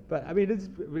back when. But I mean, this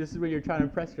is when you're trying to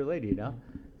impress your lady, you know.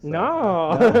 So-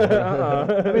 No.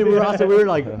 I mean, we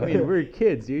were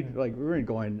kids, dude. Like we weren't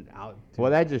going out. Well,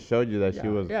 that just showed you that she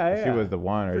was Yeah. she was the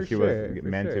one, or For she sure, was for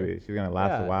meant sure. to be. She's gonna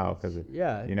last Yeah. a while, because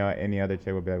Yeah. you know, any other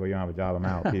chick would be like, well, you don't have a job, I'm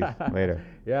out, peace, later.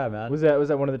 Yeah, man. Was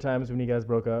that one of the times when you guys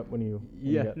broke up? When you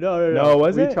Yeah. got- No. No,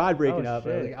 was we it? tried breaking Oh, up.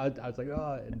 shit. I was like,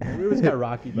 oh, and it was kind of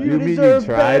rocky. But You mean you deserve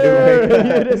tried to better. break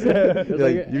You up? deserve- It was You're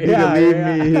like, like- you yeah, need to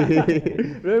yeah. leave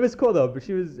me. But it was cool though. But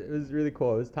it was really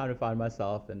cool. It was time to find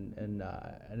myself, and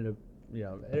ended up, you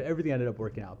know, everything ended up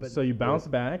working out. But So you bounced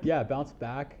back? Yeah, bounced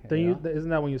back. Then you you know? isn't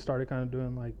that when you started kind of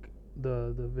doing like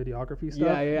the videography stuff?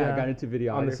 Yeah. I got into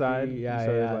videography On the side, you Yeah,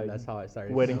 started, yeah. like, That's how I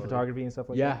started. Wedding slowly. photography and stuff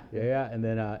like Yeah, that. yeah. And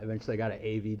then eventually I got an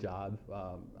AV job,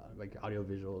 like audio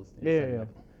visuals, setting up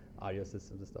audio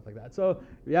systems and stuff like that. So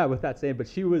yeah, with that saying, but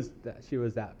she was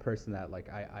that person that like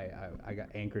I got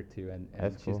anchored to, and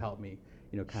That's she's cool. helped me,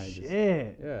 you know, kind of just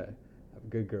Shit. yeah, a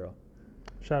good girl.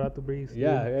 Shout out to Breeze. dude.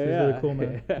 Yeah, She's yeah. really cool,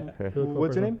 man. Really cool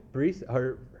What's her person. name? Breeze,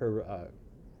 her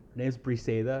name's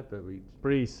Briseda, but we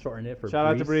Breeze. shorten it for Shout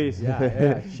out to Breeze.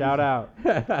 Yeah. Shout out. You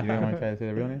didn't want to try to say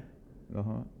the real name?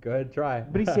 Uh-huh. Go ahead, try.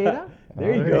 Briseda?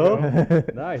 There you Oh, go. there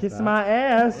you Nice. Kiss man. my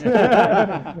ass.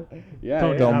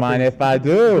 Yeah. Don't mind if I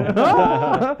do. We're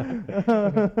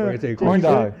gonna take a Corn quick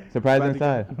dog, surprise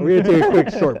inside. We're gonna take a quick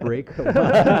short break.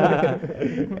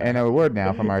 And a word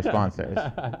now from our sponsors.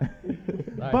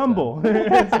 Nice, Bumble.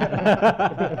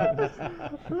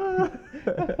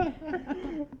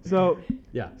 So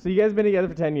Yeah. so you guys been together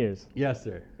for 10 years, Yes,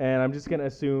 sir. and I'm just gonna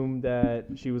assume that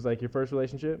she was like your first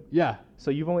relationship. Yeah.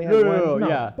 So you've only had No, one. no, no, No.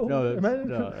 yeah. No, Imagine-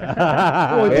 no.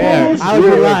 Yeah, I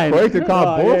was lying. quick to call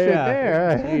Oh, bullshit yeah.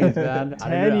 there. Jeez, man. I don't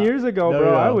 10 know. years ago, No,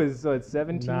 bro. no, I no. was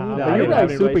 17. Nah, I but didn't you're, have like,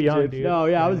 any super young, relationships. dude. No,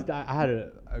 yeah, I had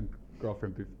a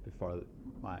girlfriend before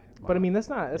my. But I mean, that's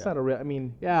not Yeah. a real. I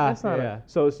mean, Yeah, that's not. yeah.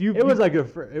 So you. It was like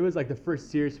the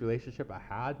first serious relationship I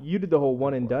had. you did the whole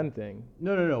one and done thing.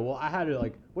 No. Well, I had to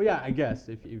like. Well, yeah, I guess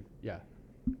if you. Yeah.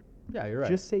 Yeah, you're right.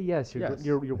 Just say yes. Yes.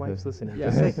 Your wife's listening.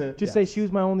 Yeah. Just say she was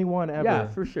my only one ever. Yeah,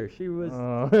 for sure. She was.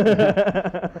 Oh.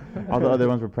 All the other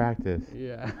ones were practice.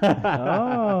 Yeah.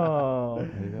 Oh.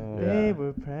 There you go. They Yeah.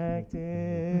 were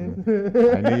practice.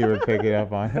 I knew you would pick it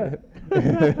up on it.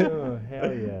 Oh,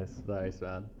 hell yes. Nice,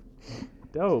 man.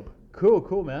 Dope.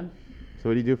 Cool, man. So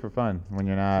what do you do for fun when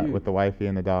you're not Dude. with the wifey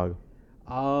and the dog?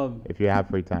 Um. If you have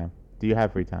free time, do you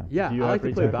have free time? Yeah, Do you I have like to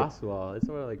free play time? basketball. It's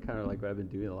sort of like what I've been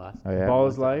doing the last. Oh yeah. Ball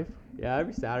is life. Yeah,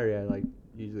 every Saturday I like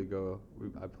usually go.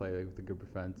 I play like, with a group of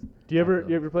friends. Do you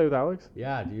After- ever play with Alex?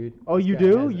 Yeah, dude. Oh, This you guy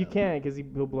do? has You a- can't because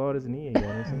he'll blow out his knee again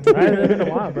or something. I haven't been in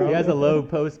a while, bro. He has a low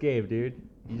post game, dude.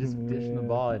 You just dish him the Yeah.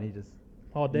 ball and he just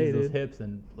All day, uses those dude. hips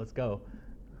and let's go.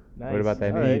 Nice. What about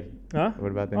that All knee? right. Huh?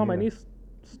 What about the Oh, knee my then? knee's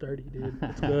sturdy, dude.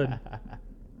 It's good.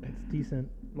 It's decent.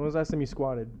 When was the last time you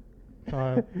squatted?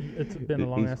 It's been a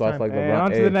long He ass squats time. like And LeBron.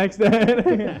 on to the next.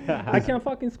 I can't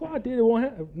fucking squat, dude. It won't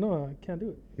have. No, I can't do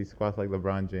it. He squats like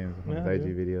LeBron James on his Yeah, IG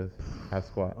dude. videos. Half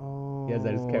squat. Oh, He has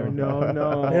that as camera.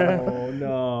 no, Yeah.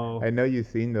 no. I know you've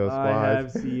seen those I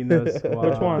have squats. seen those squats.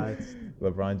 Which one?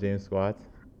 LeBron James squats.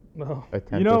 No.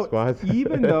 Attempted You know, squats.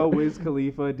 even though Wiz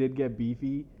Khalifa did get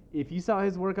beefy, if you saw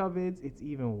his workout vids, it's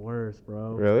even worse,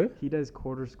 bro. Really? He does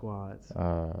quarter squats.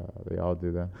 They all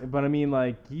do that. But I mean,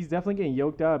 like, he's definitely getting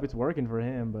yoked up. It's working for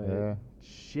him, but Yeah.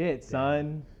 shit,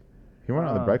 son. He went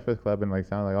on the Uh. Breakfast Club and like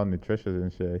sounded like all nutritious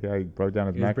and shit. He like broke down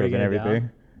his He was macros breaking and it down? everything.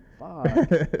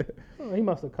 Fuck. Oh, he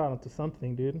must have caught on to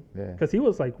something, dude. Yeah. Because he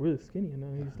was like really skinny, and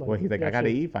then he's like. Well, he's like, yeah, I gotta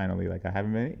shit. eat finally. Like I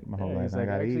haven't been eating my whole Yeah, life. he's I like,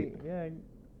 gotta actually, eat. yeah,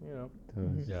 you know. So,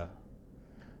 Mhm. Yeah.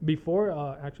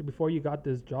 Before you got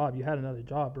this job, you had another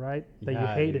job, right? That you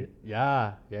Yeah, hated. dude.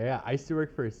 Yeah. I used to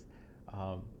work for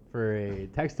a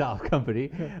textile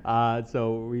company.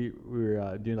 So we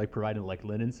were doing like providing like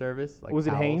linen service. Like Was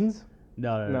it towels. Hanes?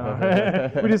 No.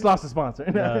 No. We just lost a sponsor.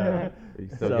 No. You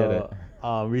still get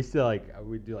it. We used to like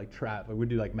we do like we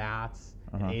do like mats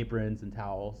Uh-huh. and aprons and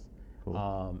towels.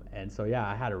 Cool. And so yeah,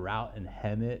 I had a route in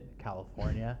Hemet,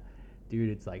 California. Dude,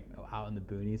 it's like out in the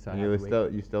boonies. So I And had you to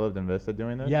wake you still lived in Vista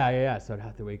doing this? Yeah. So I'd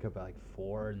have to wake up at like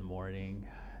 4 in the morning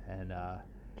and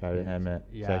Try to hem it,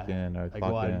 check in or like,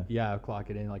 clock well, in. Yeah, I'd clock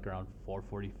it in like around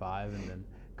 4:45 and then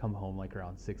come home like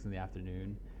around 6 in the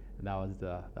afternoon. And that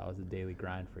was the daily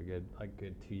grind for a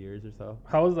good 2 years or so.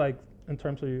 How was like in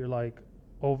terms of your like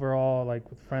overall like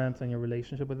with friends and your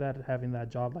relationship with that, having that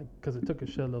job, like because it took a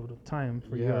shitload of time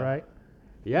for you, Yeah. right?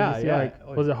 Yeah, Did you see, yeah.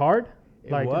 Like, was it hard?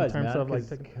 It like was, in terms man, of like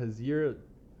because you're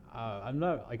I'm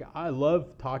not like I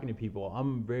love talking to people.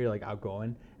 I'm very like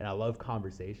outgoing and I love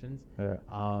conversations. Yeah.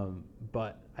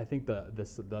 But I think the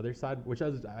other side, which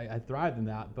I thrived in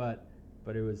that, but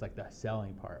it was like the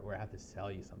selling part where I have to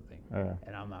sell you something, Yeah.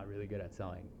 and I'm not really good at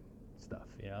selling stuff,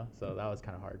 you know. So that was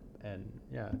kind of hard, and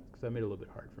yeah, so that made it a little bit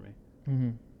hard for me.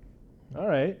 Mm-hmm. All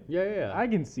right. Yeah. I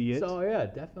can see it. So yeah,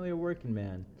 definitely a working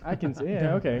man. I can see.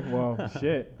 Yeah. Okay. Well,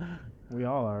 shit. We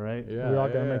all are, right? Yeah, We all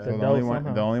gotta make So the the only dough one,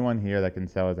 somehow. the only one here that can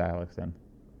sell is Alex. Then.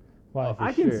 Why? Oh, for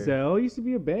I can sure. sell. I used to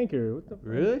be a banker. What the fuck?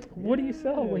 Really? What do you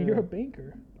sell when you're Yeah. a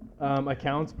banker?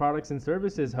 Accounts, products, and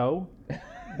services, ho.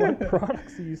 What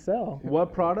products do you sell?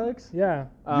 What products? Yeah.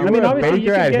 Um, You I were mean, a obviously you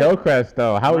baker can at get- Hillcrest,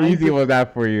 though. How Mine easy could- was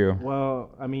that for you?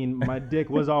 Well, I mean, my dick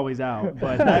was always out,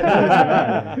 but that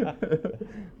doesn't matter.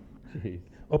 Jeez.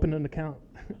 Open an account.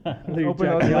 Leave Open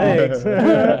Jack those Daniels.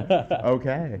 legs.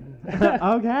 Okay.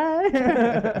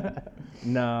 Okay.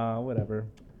 Nah, whatever.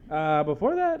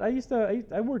 Before that,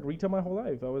 I worked retail my whole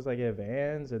life. I was like at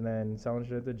Vans and then selling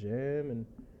shit at the gym and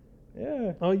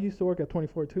yeah, Oh, you used to work at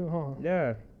 24 too, huh?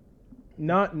 yeah.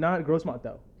 Not Grossmont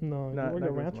though. No, you Not work at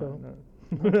Grossmont,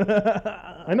 Rancho.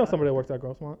 no. I know somebody that works at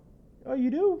Grossmont. Oh, you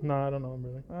do? No, I don't know him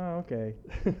really. Oh, okay.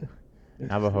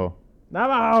 Navajo.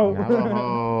 Navajo.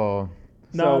 Navajo.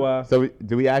 So, So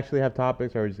do we actually have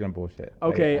topics, or are we just gonna bullshit?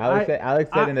 Okay, Alex said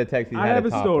I- in the text he I had have a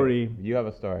topic. story. You have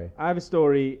a story. I have a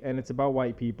story, and it's about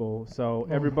white people. So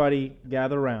Oh. everybody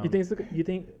gather around. You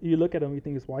think you look at him, you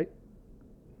think it's white?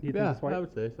 You think Yeah, it's white? I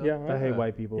would say so. Yeah, I hate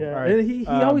white people. Yeah, All right. and he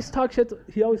Um, always talks shit.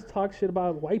 He always talks shit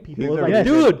about white people. He's It's a like, Yeah,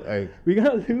 dude, like, we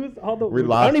gotta lose all the. we I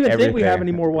lost don't even think we have everything.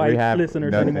 any more We white have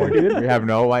listeners nothing. anymore, dude. We have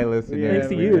no white listeners. Yeah, Thanks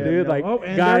to we you, have dude. no- Like, oh,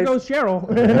 and guys, there goes Cheryl.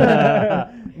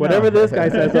 whatever this guy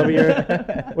says over here,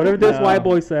 whatever this No. white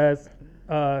boy says,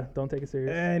 don't take it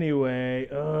serious. Anyway,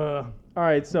 all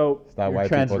right. So Stop You're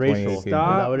white people transracial. 2018.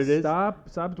 stop. that what it is?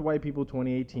 Stop to white people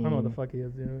 2018. I don't know what the fuck he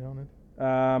is, dude. To be honest.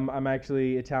 I'm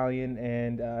actually Italian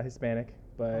and Hispanic,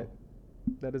 but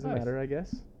that doesn't Nice. matter, I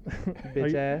guess.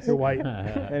 Bitch ass. You're white.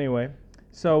 Anyway,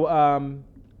 so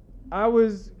I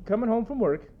was coming home from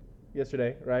work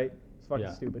yesterday, right? It's fucking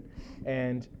Yeah. stupid.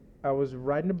 And I was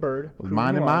riding a bird. cruising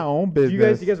Minding my along. own Do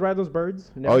business. you guys ride those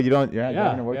birds? No? Oh, you don't? You're not Yeah,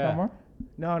 driving to work yeah. no more?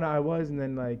 No, I was, and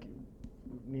then like,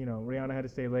 Rihanna had to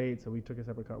stay late, so we took a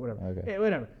separate car. Whatever. Okay. Yeah,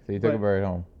 whatever. So you took a But- bird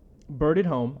home. Birded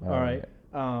home. All All right.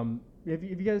 Have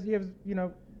you guys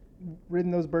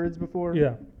ridden those birds before?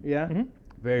 Yeah. Yeah. Mhm.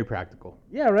 Very practical.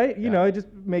 Yeah, right. You Yeah. know, it just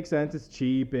makes sense. It's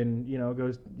cheap and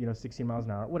goes 16 miles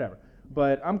an hour, whatever.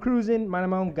 But I'm cruising, minding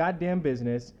my own goddamn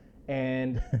business,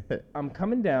 and I'm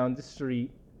coming down the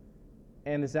street,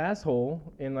 and this asshole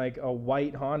in like a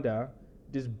white Honda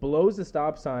just blows the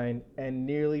stop sign and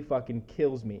nearly fucking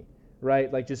kills me.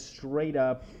 Right, like just straight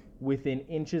up within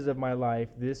inches of my life,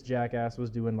 this jackass was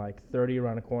doing like 30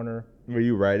 around a corner. Were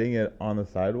you riding it on the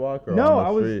sidewalk or No,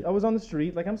 on the street? I was on the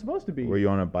street like I'm supposed to be. Were you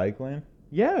on a bike lane?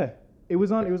 Yeah, it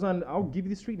was on. I'll give you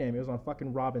the street name. It was on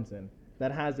fucking Robinson.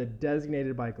 That has a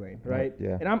designated bike lane, right?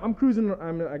 Yeah. And I'm cruising.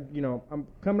 I'm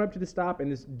coming up to the stop,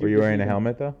 and this. Dude Were you just wearing a even-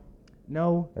 helmet though?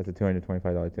 No. That's a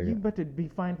 $225 You ticket. about to be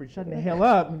fined for shutting the hell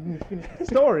up. and finish the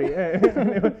story.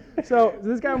 So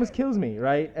this guy almost kills me,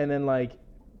 right? And then like,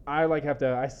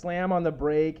 I slam on the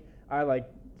brake. I like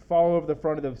fall over the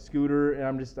front of the scooter, and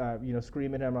I'm just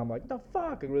screaming at him. I'm like, the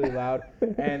fuck, like, really loud.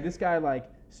 And this guy like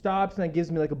stops and then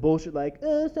gives me like a bullshit like,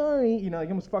 oh sorry, like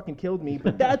he almost fucking killed me,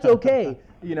 but that's okay,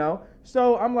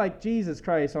 So I'm like, Jesus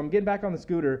Christ. So I'm getting back on the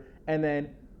scooter, and then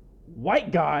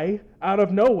white guy out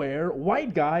of nowhere,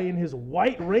 white guy in his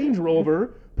white Range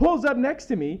Rover pulls up next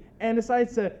to me and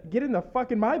decides to get in the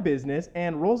fucking my business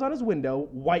and rolls on his window,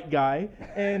 white guy,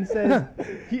 and says,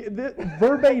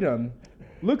 verbatim,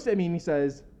 looks at me and he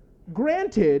says,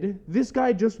 granted, this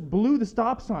guy just blew the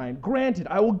stop sign. Granted,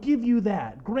 I will give you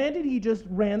that. Granted, he just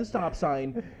ran the stop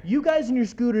sign. You guys in your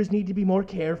scooters need to be more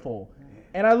careful.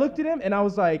 And I looked at him and I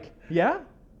was like, yeah?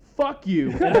 Fuck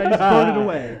you. And I just burned it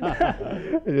away.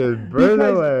 Just burn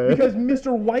away. Because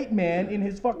Mr. White Man in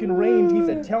his fucking range, he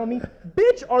said, tell me,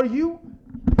 bitch, are you...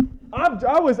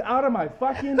 I was out of my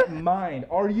fucking mind.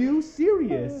 Are you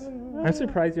serious? I'm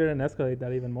surprised you didn't escalate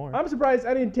that even more. I'm surprised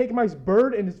I didn't take my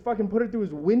bird and just fucking put it through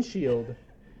his windshield.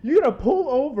 You're gonna pull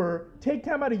over, take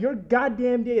time out of your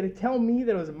goddamn day to tell me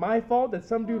that it was my fault that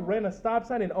some dude ran a stop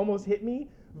sign and almost hit me?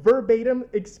 Verbatim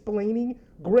explaining,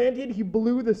 granted he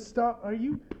blew the stop. Are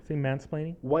you See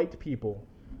mansplaining? white people?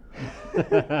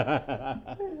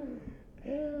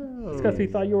 It's because he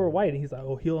thought you were white, and he's like,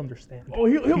 oh, he'll understand. Oh,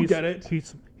 he'll He's- get it.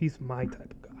 He's my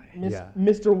type of guy. Yeah.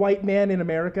 Mr. White Man in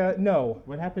America? No.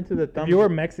 What happened to the thumbs? If you were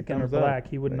Mexican or thumbs up? black,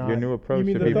 he would not. Your new approach You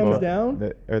mean to the people. thumbs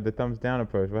down? Or the thumbs down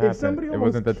approach. What If happened? somebody It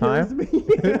almost wasn't the kills time. me,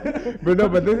 But no,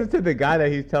 but this is to the guy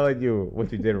that he's telling you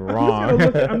what you did I'm wrong.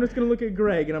 just gonna look at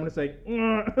Greg and I'm gonna say,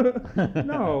 no,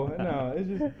 it's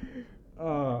just,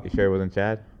 You sure it wasn't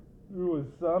Chad? it was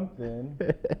something.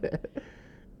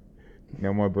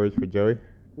 No more birds for Joey.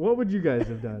 What would you guys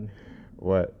have done?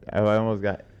 What? I almost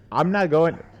got. I'm not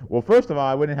going. Well, first of all,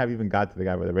 I wouldn't have even got to the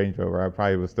guy with the Range Rover. I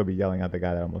probably would still be yelling at the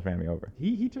guy that almost ran me over.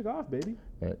 He took off, baby.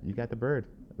 But you got the bird.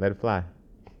 Let it fly.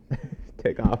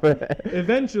 Take off.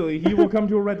 Eventually, he will come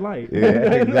to a red light.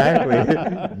 Yeah, exactly.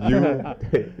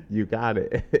 You got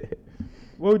it.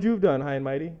 What would you have done, High and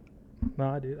Mighty?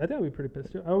 Nah, dude. I think I'd be pretty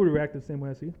pissed too. I would react the same way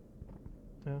as you.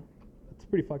 Yeah. It's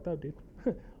pretty fucked up, dude.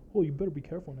 Oh, you better be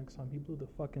careful next time. He blew the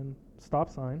fucking stop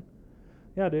sign.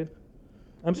 Yeah, dude.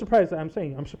 I'm surprised. I'm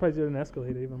surprised you didn't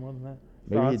escalate it even more than that.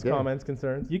 Maybe he Thoughts, did. comments,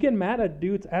 concerns? You get mad at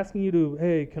dudes asking you to,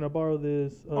 hey, can I borrow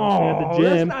this at the Oh, gym?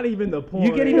 that's not even the point.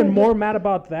 You get even more mad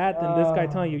about that than this guy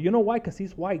telling you. You know why? Because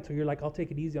he's white. So you're like, I'll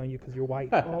take it easy on you because you're white.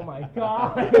 Oh my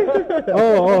god.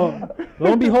 oh.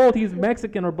 Lo and behold, he's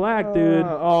Mexican or black, dude.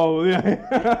 Oh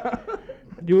yeah.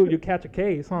 You catch a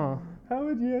case, huh? How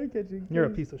would you catch a You're a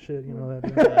case? piece of shit. You know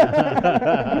that.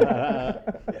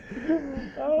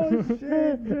 Dude. Oh shit!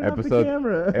 Turn off the Episode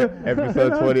camera.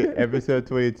 episode 20. Episode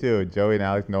 22. Joey and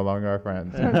Alex no longer are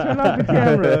friends. Turn off the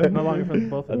camera. No longer friends with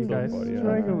both of you That's guys. so funny, yeah.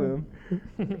 Strangle him.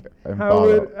 And How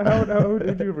follow.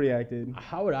 would you have reacted?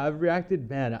 How would I have reacted?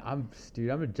 Man, I'm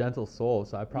a gentle soul,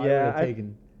 so I probably Yeah, would have I-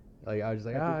 taken. Like I was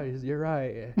just like, you're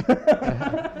right.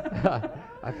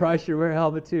 I probably should wear a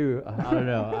helmet too. I don't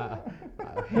know.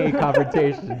 I hate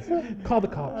confrontations. Call the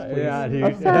cops, please. Yeah, dude.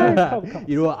 I'm sorry. Call the cops.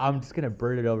 You know what? I'm just gonna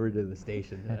burn it over to the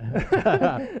station.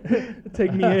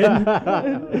 Take me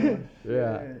in.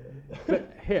 Yeah.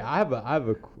 But hey, I have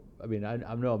a. I mean, I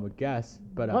know I'm a guest,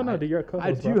 but Oh, no, dude, you're a co-host,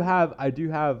 I do bro. have.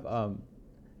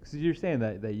 Because you're saying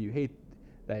that you hate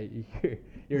that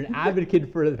you're an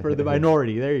advocate for the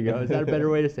minority. There you go. Is that a better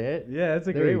way to say it? Yeah, that's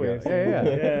a There great you way go. of saying Yeah,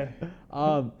 it.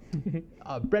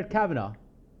 yeah. Brett Kavanaugh.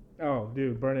 Oh,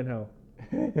 dude, burn in hell.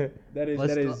 That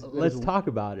is Let's talk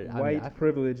about it. white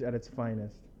privilege at its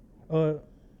finest. Uh,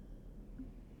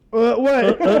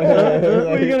 What?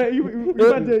 What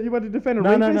you about to defend a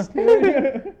No, no, rapist?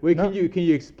 Wait, No. can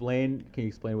you explain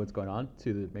what's going on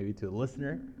to the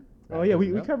listener? Oh yeah,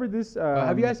 we covered this.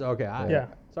 Have you guys? Okay, yeah.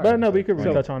 Sorry, But no, we sorry. could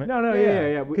retouch on it. No,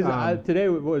 yeah. Because today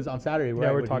was on Saturday. Yeah,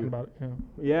 right? we're What talking you- about it.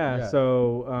 Yeah, Yeah.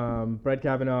 so Brett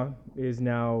Kavanaugh is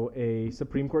now a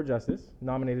Supreme Court justice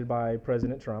nominated by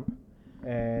President Trump,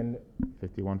 and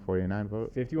 51-49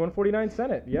 vote. 51-49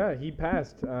 Senate. Yeah, he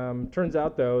passed. Turns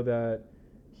out though that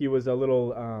he was a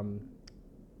little,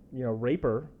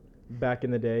 raper back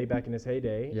in the day, back in his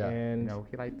heyday. Yeah. And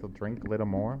He liked to drink a little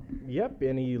more. yep,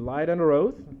 and he lied under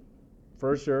oath.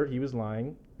 For sure, he was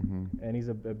lying, Hmm. and he's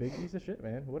a big piece of shit,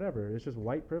 man. Whatever. It's just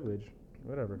white privilege.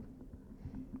 Whatever.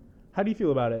 How do you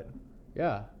feel about it?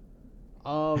 Yeah.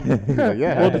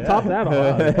 Yeah. Well, to top that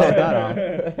off. To top that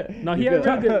off. No, he You had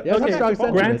feel- really good. Yeah, some okay, strong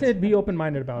sentiments. granted, be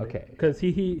open-minded about Okay. it. Because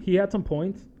he had some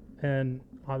points, and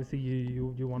obviously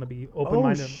you want to be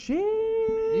open-minded. Oh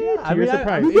shit! Yeah, To your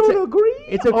surprise. You don't agree?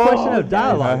 It's a question Oh, of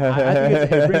dialogue. I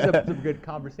think it brings up some good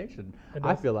conversation. It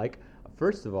I does. feel like,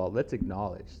 first of all, let's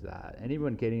acknowledge that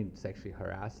anyone getting sexually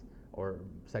harassed or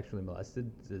sexually molested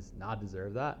does not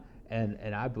deserve that. And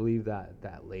I believe that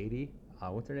that lady,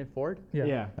 what's her name, Ford? Yeah.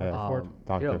 Yeah. Ford.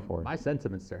 Dr. Ford. My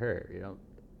sentiments to her,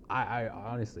 I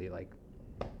honestly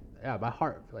my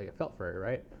heart I felt for her,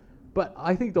 right? But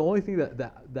I think the only thing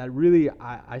that really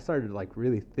I started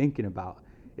really thinking about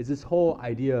is this whole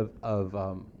idea of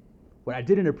what I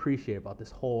didn't appreciate about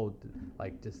this whole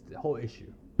just the whole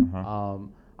issue. Uh-huh.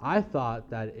 I thought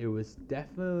that it was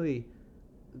definitely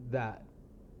that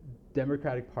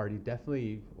Democratic Party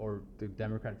or the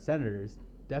Democratic senators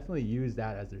definitely used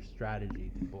that as their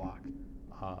strategy to block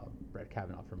Brett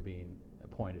Kavanaugh from being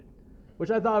appointed,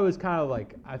 which I thought was kind of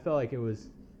I felt like it was,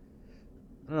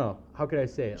 I don't know, how could I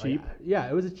say it? Cheap? Yeah,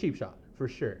 it was a cheap shot for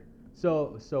sure.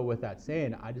 So with that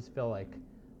saying, I just felt like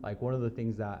one of the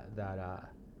things that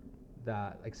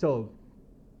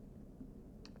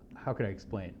how could I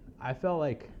explain? I felt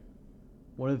like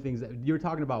one of the things that you were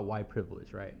talking about white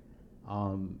privilege, right?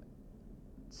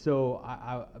 So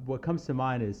I what comes to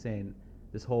mind is saying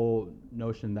this whole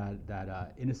notion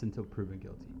that innocent until proven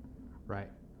guilty, right?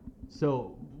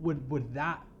 So would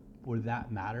that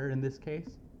matter in this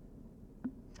case?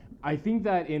 I think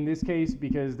that in this case,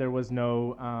 because there was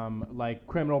no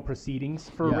criminal proceedings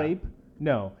for Yeah. rape,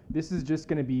 no, this is just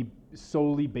going to be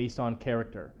solely based on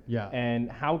character. Yeah. And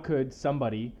how could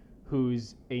somebody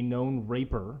who's a known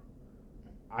raper,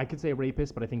 I could say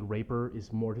rapist, but I think raper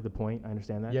is more to the point. I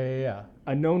understand that. Yeah.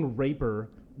 A known raper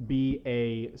be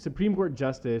a Supreme Court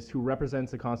justice who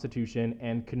represents the Constitution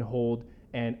and can hold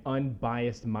an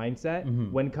unbiased mindset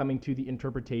Mhm. when coming to the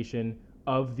interpretation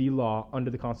of the law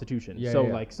under the Constitution. Yeah, So yeah,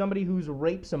 yeah. like somebody who's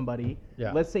raped somebody,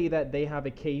 Yeah. let's say that they have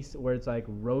a case where it's like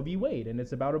Roe v. Wade and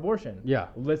it's about abortion. Yeah.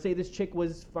 Let's say this chick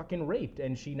was fucking raped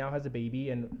and she now has a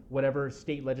baby and whatever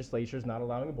state legislature is not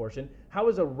allowing abortion. How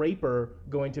is a raper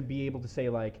going to be able to say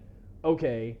like,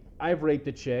 okay, I've raped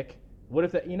a chick. What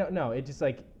if that, no, it just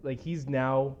like he's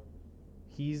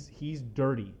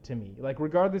dirty to me. Like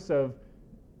regardless of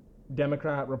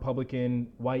Democrat, Republican,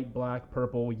 white, black,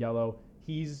 purple, yellow,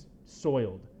 he's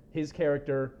soiled. His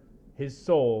character, his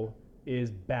soul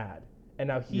is bad. And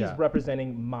now he's Yeah.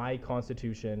 representing my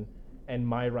Constitution and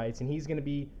my rights, and he's going to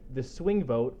be the swing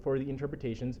vote for the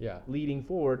interpretations Yeah. leading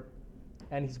forward.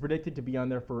 And he's predicted to be on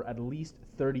there for at least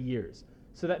 30 years.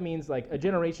 So that means like a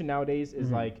generation nowadays is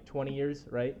Mhm. like 20 years,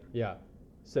 right? Yeah.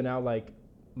 So now like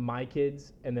my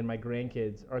kids and then my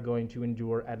grandkids are going to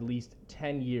endure at least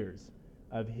 10 years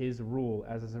of his rule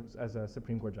as a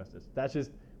Supreme Court justice. That's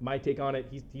just my take on it.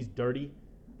 He's dirty.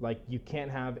 Like you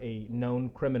can't have a known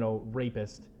criminal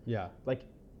rapist. Yeah. Like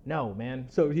no, man.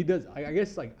 So he does. I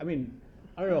guess I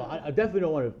don't know. I definitely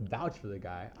don't want to vouch for the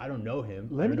guy. I don't know him.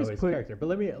 Let I me don't know just his put- character. But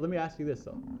let me ask you this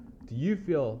though. Do you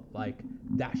feel like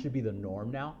that should be the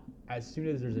norm now? As soon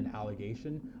as there's an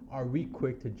allegation, are we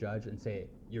quick to judge and say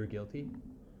you're guilty?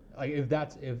 Like is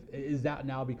that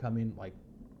now becoming like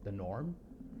the norm?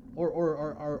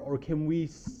 Or can we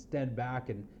stand back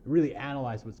and really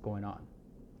analyze what's going on?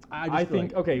 I feel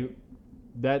think like- okay,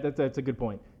 that's a good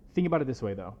point. Think about it this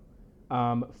way though.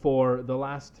 For the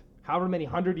last however many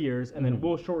 100 years, and then Mhm.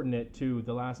 we'll shorten it to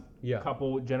the last Yeah.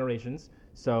 couple generations.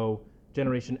 So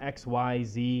generation X, Y,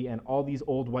 Z, and all these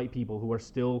old white people who are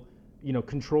still,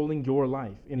 controlling your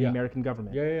life in the Yeah. American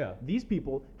government. Yeah. These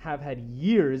people have had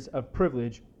years of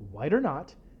privilege, white or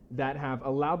not, that have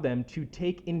allowed them to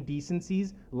take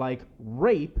indecencies like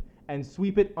rape and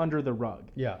sweep it under the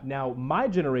rug. Yeah. Now, my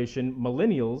generation,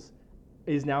 millennials,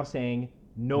 is now saying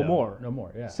no more. No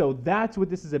more. Yeah. So that's what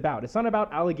this is about. It's not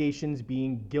about allegations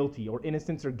being guilty or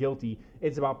innocence or guilty.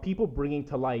 It's about people bringing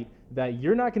to light that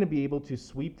you're not going to be able to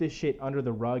sweep this shit under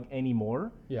the rug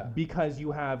anymore Yeah. because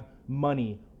you have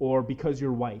money or because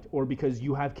you're white or because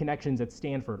you have connections at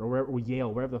Stanford or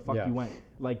Yale, wherever the fuck Yeah. you went.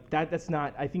 Like that's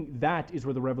not, I think that is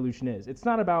where the revolution is. It's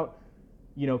not about,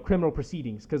 criminal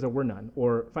proceedings because there were none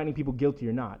or finding people guilty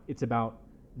or not. It's about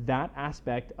that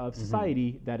aspect of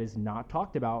society that is not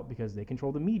talked about because they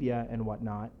control the media and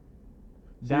whatnot.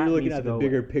 So you're looking needs at to the go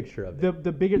bigger away. picture of it.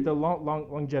 The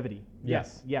longevity. Yeah.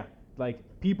 Yes, yeah. Like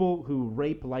people who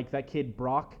rape, like that kid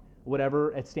Brock,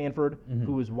 whatever, at Stanford,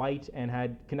 who was white and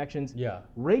had connections. Yeah.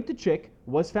 Raped a chick,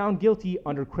 was found guilty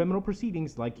under criminal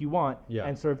proceedings, like you want, Yeah.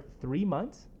 and served 3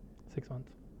 months, 6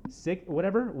 months.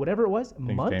 whatever it was,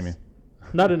 Thanks, months Jamie.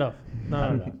 Not enough. Not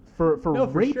No. enough. for No, for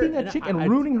raping sure. a And chick I- and I-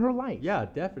 ruining her life. Yeah,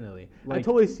 definitely. I Like-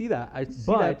 totally see that. I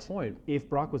see that But point. if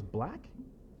Brock was black,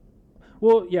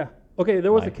 Well, yeah. Okay,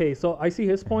 there was a Like- case. So I see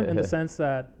his point in the sense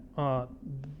that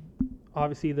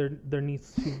obviously there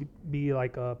needs to be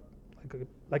like a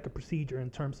procedure in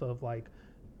terms of like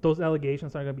those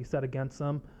allegations are going to be set against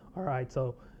them. All right,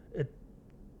 so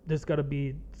it's got to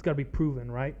be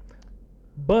proven, right?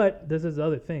 But this is the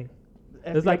other thing.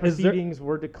 FBI like, is there- proceedings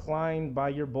were declined by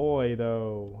your boy,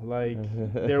 though. Like,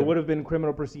 there would have been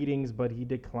criminal proceedings, but he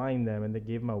declined them, and they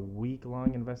gave him a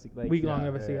week-long investigation. Week-long yeah,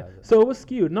 investigation. yeah. So it was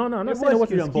skewed. No, I'm not It saying it was wasn't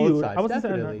skewed on both skewed. sides, I wasn't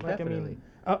definitely, saying definitely.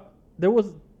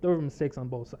 there were mistakes on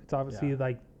both sides. Obviously,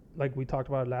 Yeah. like we talked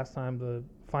about last time, the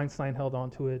Feinstein held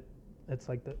on to it. It's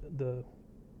like the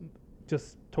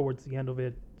just towards the end of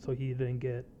it, so he didn't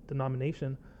get the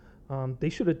nomination. She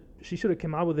should have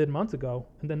come out with it months ago,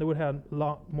 and then they would have a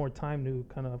lot more time to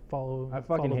kind of follow. I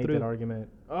fucking follow hate through. that argument.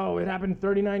 Oh, it happened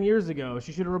 39 years ago.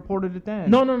 She should have reported it then.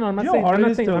 No, I'm not You know saying. how hard I'm it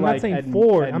not is saying. to, I'm like, not saying admit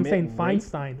Ford. I'm rape? saying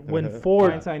Feinstein. When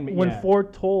Ford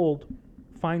Ford told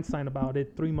Feinstein about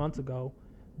it 3 months ago,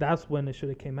 that's when it should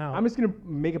have came out. I'm just gonna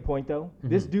make a point though.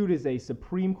 This dude is a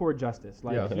Supreme Court justice.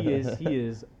 Like Yeah. he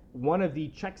is one of the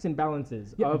checks and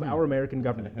balances Yeah. of our American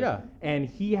government. Yeah. And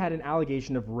he had an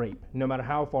allegation of rape, no matter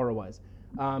how far it was.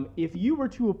 If you were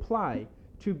to apply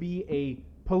to be a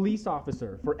police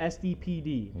officer for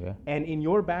SDPD, Yeah. and in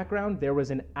your background there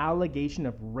was an allegation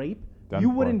of rape, Done you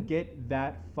for. wouldn't get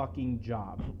that fucking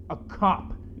job. A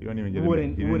cop. You don't even get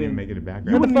Wouldn't- you don't wouldn't- even make it a You're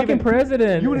background. the wouldn't fucking even-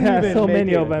 president. You wouldn't has even so make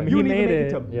many it. of them. You He wouldn't even made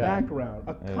make it. it to Yeah. background.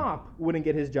 A Yeah. cop wouldn't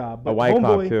get his job. But white cop,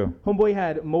 homeboy, too. Homeboy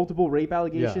had multiple rape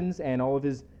allegations and all of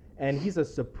his, and he's a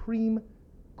Supreme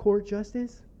Court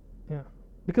justice. Yeah,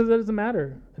 because it doesn't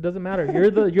matter. It doesn't matter.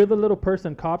 You're the little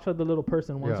person. Cops are the little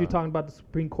person. Once Yeah. you're talking about the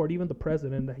Supreme Court, even the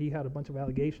president, that he had a bunch of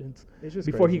allegations It's just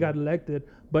before he crazy. got elected.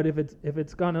 But if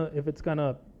it's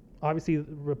gonna obviously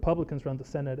Republicans run the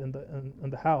Senate and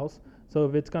the House. So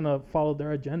if it's gonna follow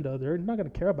their agenda, they're not gonna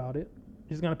care about it. They're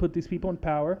just gonna put these people in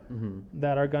power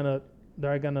that are gonna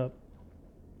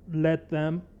let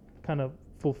them kind of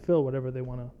fulfill whatever they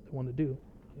wanna do.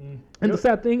 And the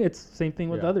sad thing, it's the same thing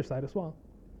with the Yeah. other side as well.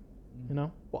 You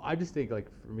know. Well, I just think like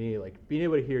for me, like being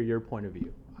able to hear your point of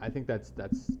view, I think that's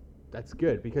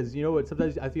good because you know what?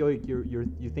 Sometimes I feel like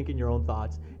you think in your own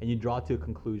thoughts and you draw to a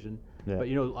conclusion. Yeah. But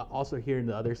also hearing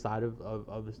the other side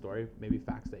of the story, maybe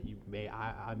facts that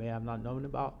I may have not known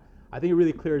about. I think it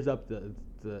really clears up the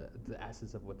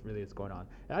essence of what really is going on.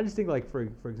 And I just think like for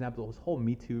example, this whole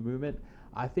Me Too movement,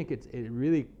 I think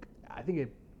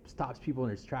it stops people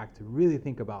in its track to really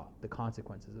think about the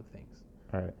consequences of things.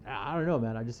 All right. I don't know,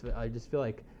 man. I just feel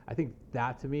like I think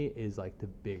that to me is like the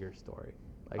bigger story.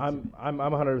 Like I'm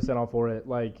 100% all for it.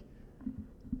 Like,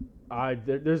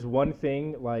 there's one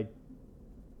thing like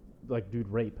dude,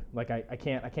 rape. Like I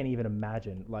can't even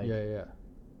imagine. Like, yeah.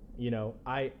 you know,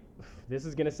 this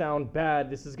is gonna sound bad.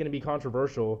 This is gonna be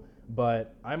controversial,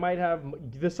 but I might have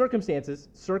the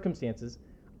circumstances.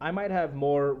 I might have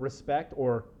more respect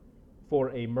for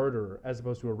a murderer as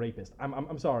opposed to a rapist.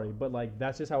 I'm sorry, but like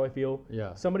that's just how I feel.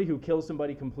 Yeah. Somebody who kills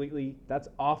somebody completely, that's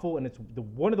awful, and it's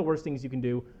one of the worst things you can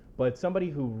do. But somebody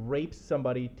who rapes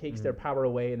somebody, takes their power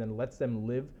away, and then lets them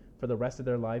live for the rest of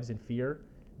their lives in fear,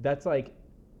 that's like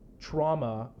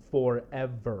trauma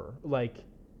forever. Like,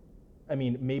 I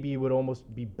mean, maybe it would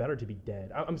almost be better to be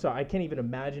dead. I'm sorry, I can't even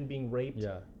imagine being raped.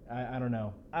 Yeah. I don't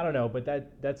know, but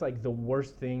that's like the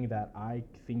worst thing that I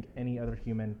think any other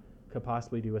human could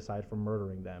possibly do aside from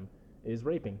murdering them is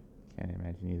raping. Can't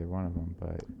imagine either one of them,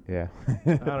 but yeah.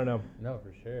 I don't know. No,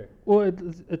 for sure. Well,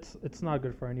 it's not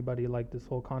good for anybody. Like this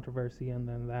whole controversy and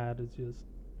then that is just.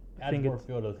 I Adds think more it's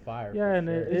fuel to the fire. yeah, for and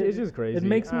sure. It's just crazy. It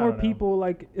makes I more don't know. people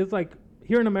like it's like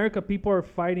here in America, people are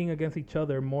fighting against each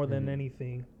other more than Mhm.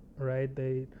 anything, right?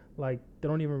 They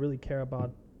don't even really care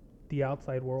about the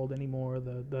outside world anymore.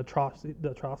 The atrocities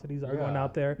that are going Yeah.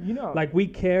 out there. You know, Like we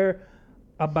care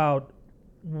about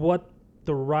what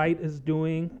the right is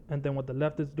doing and then what the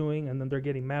left is doing, and then they're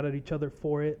getting mad at each other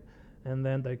for it. And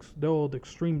then the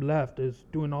extreme left is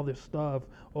doing all this stuff.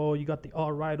 Oh, you got the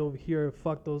all right over here.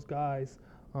 Fuck those guys.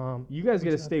 you guys got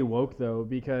to Exactly. stay woke though,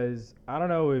 because I don't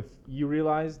know if you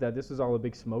realize that this was all a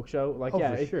big smoke show. Like, Oh,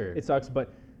 yeah, for sure. it sucks,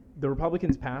 but the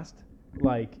Republicans passed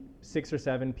like 6 or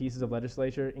 7 pieces of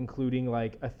legislature, including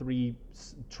like a $3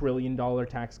 trillion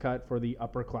tax cut for the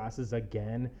upper classes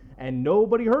again, and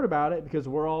nobody heard about it because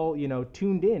we're all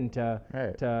tuned in to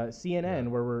Right. CNN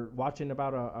where we're watching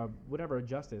about a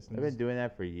justice. And I've been doing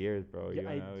that for years, bro.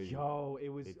 yeah, You know, it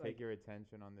was they like, take your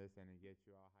attention on this and it gets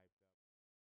you all.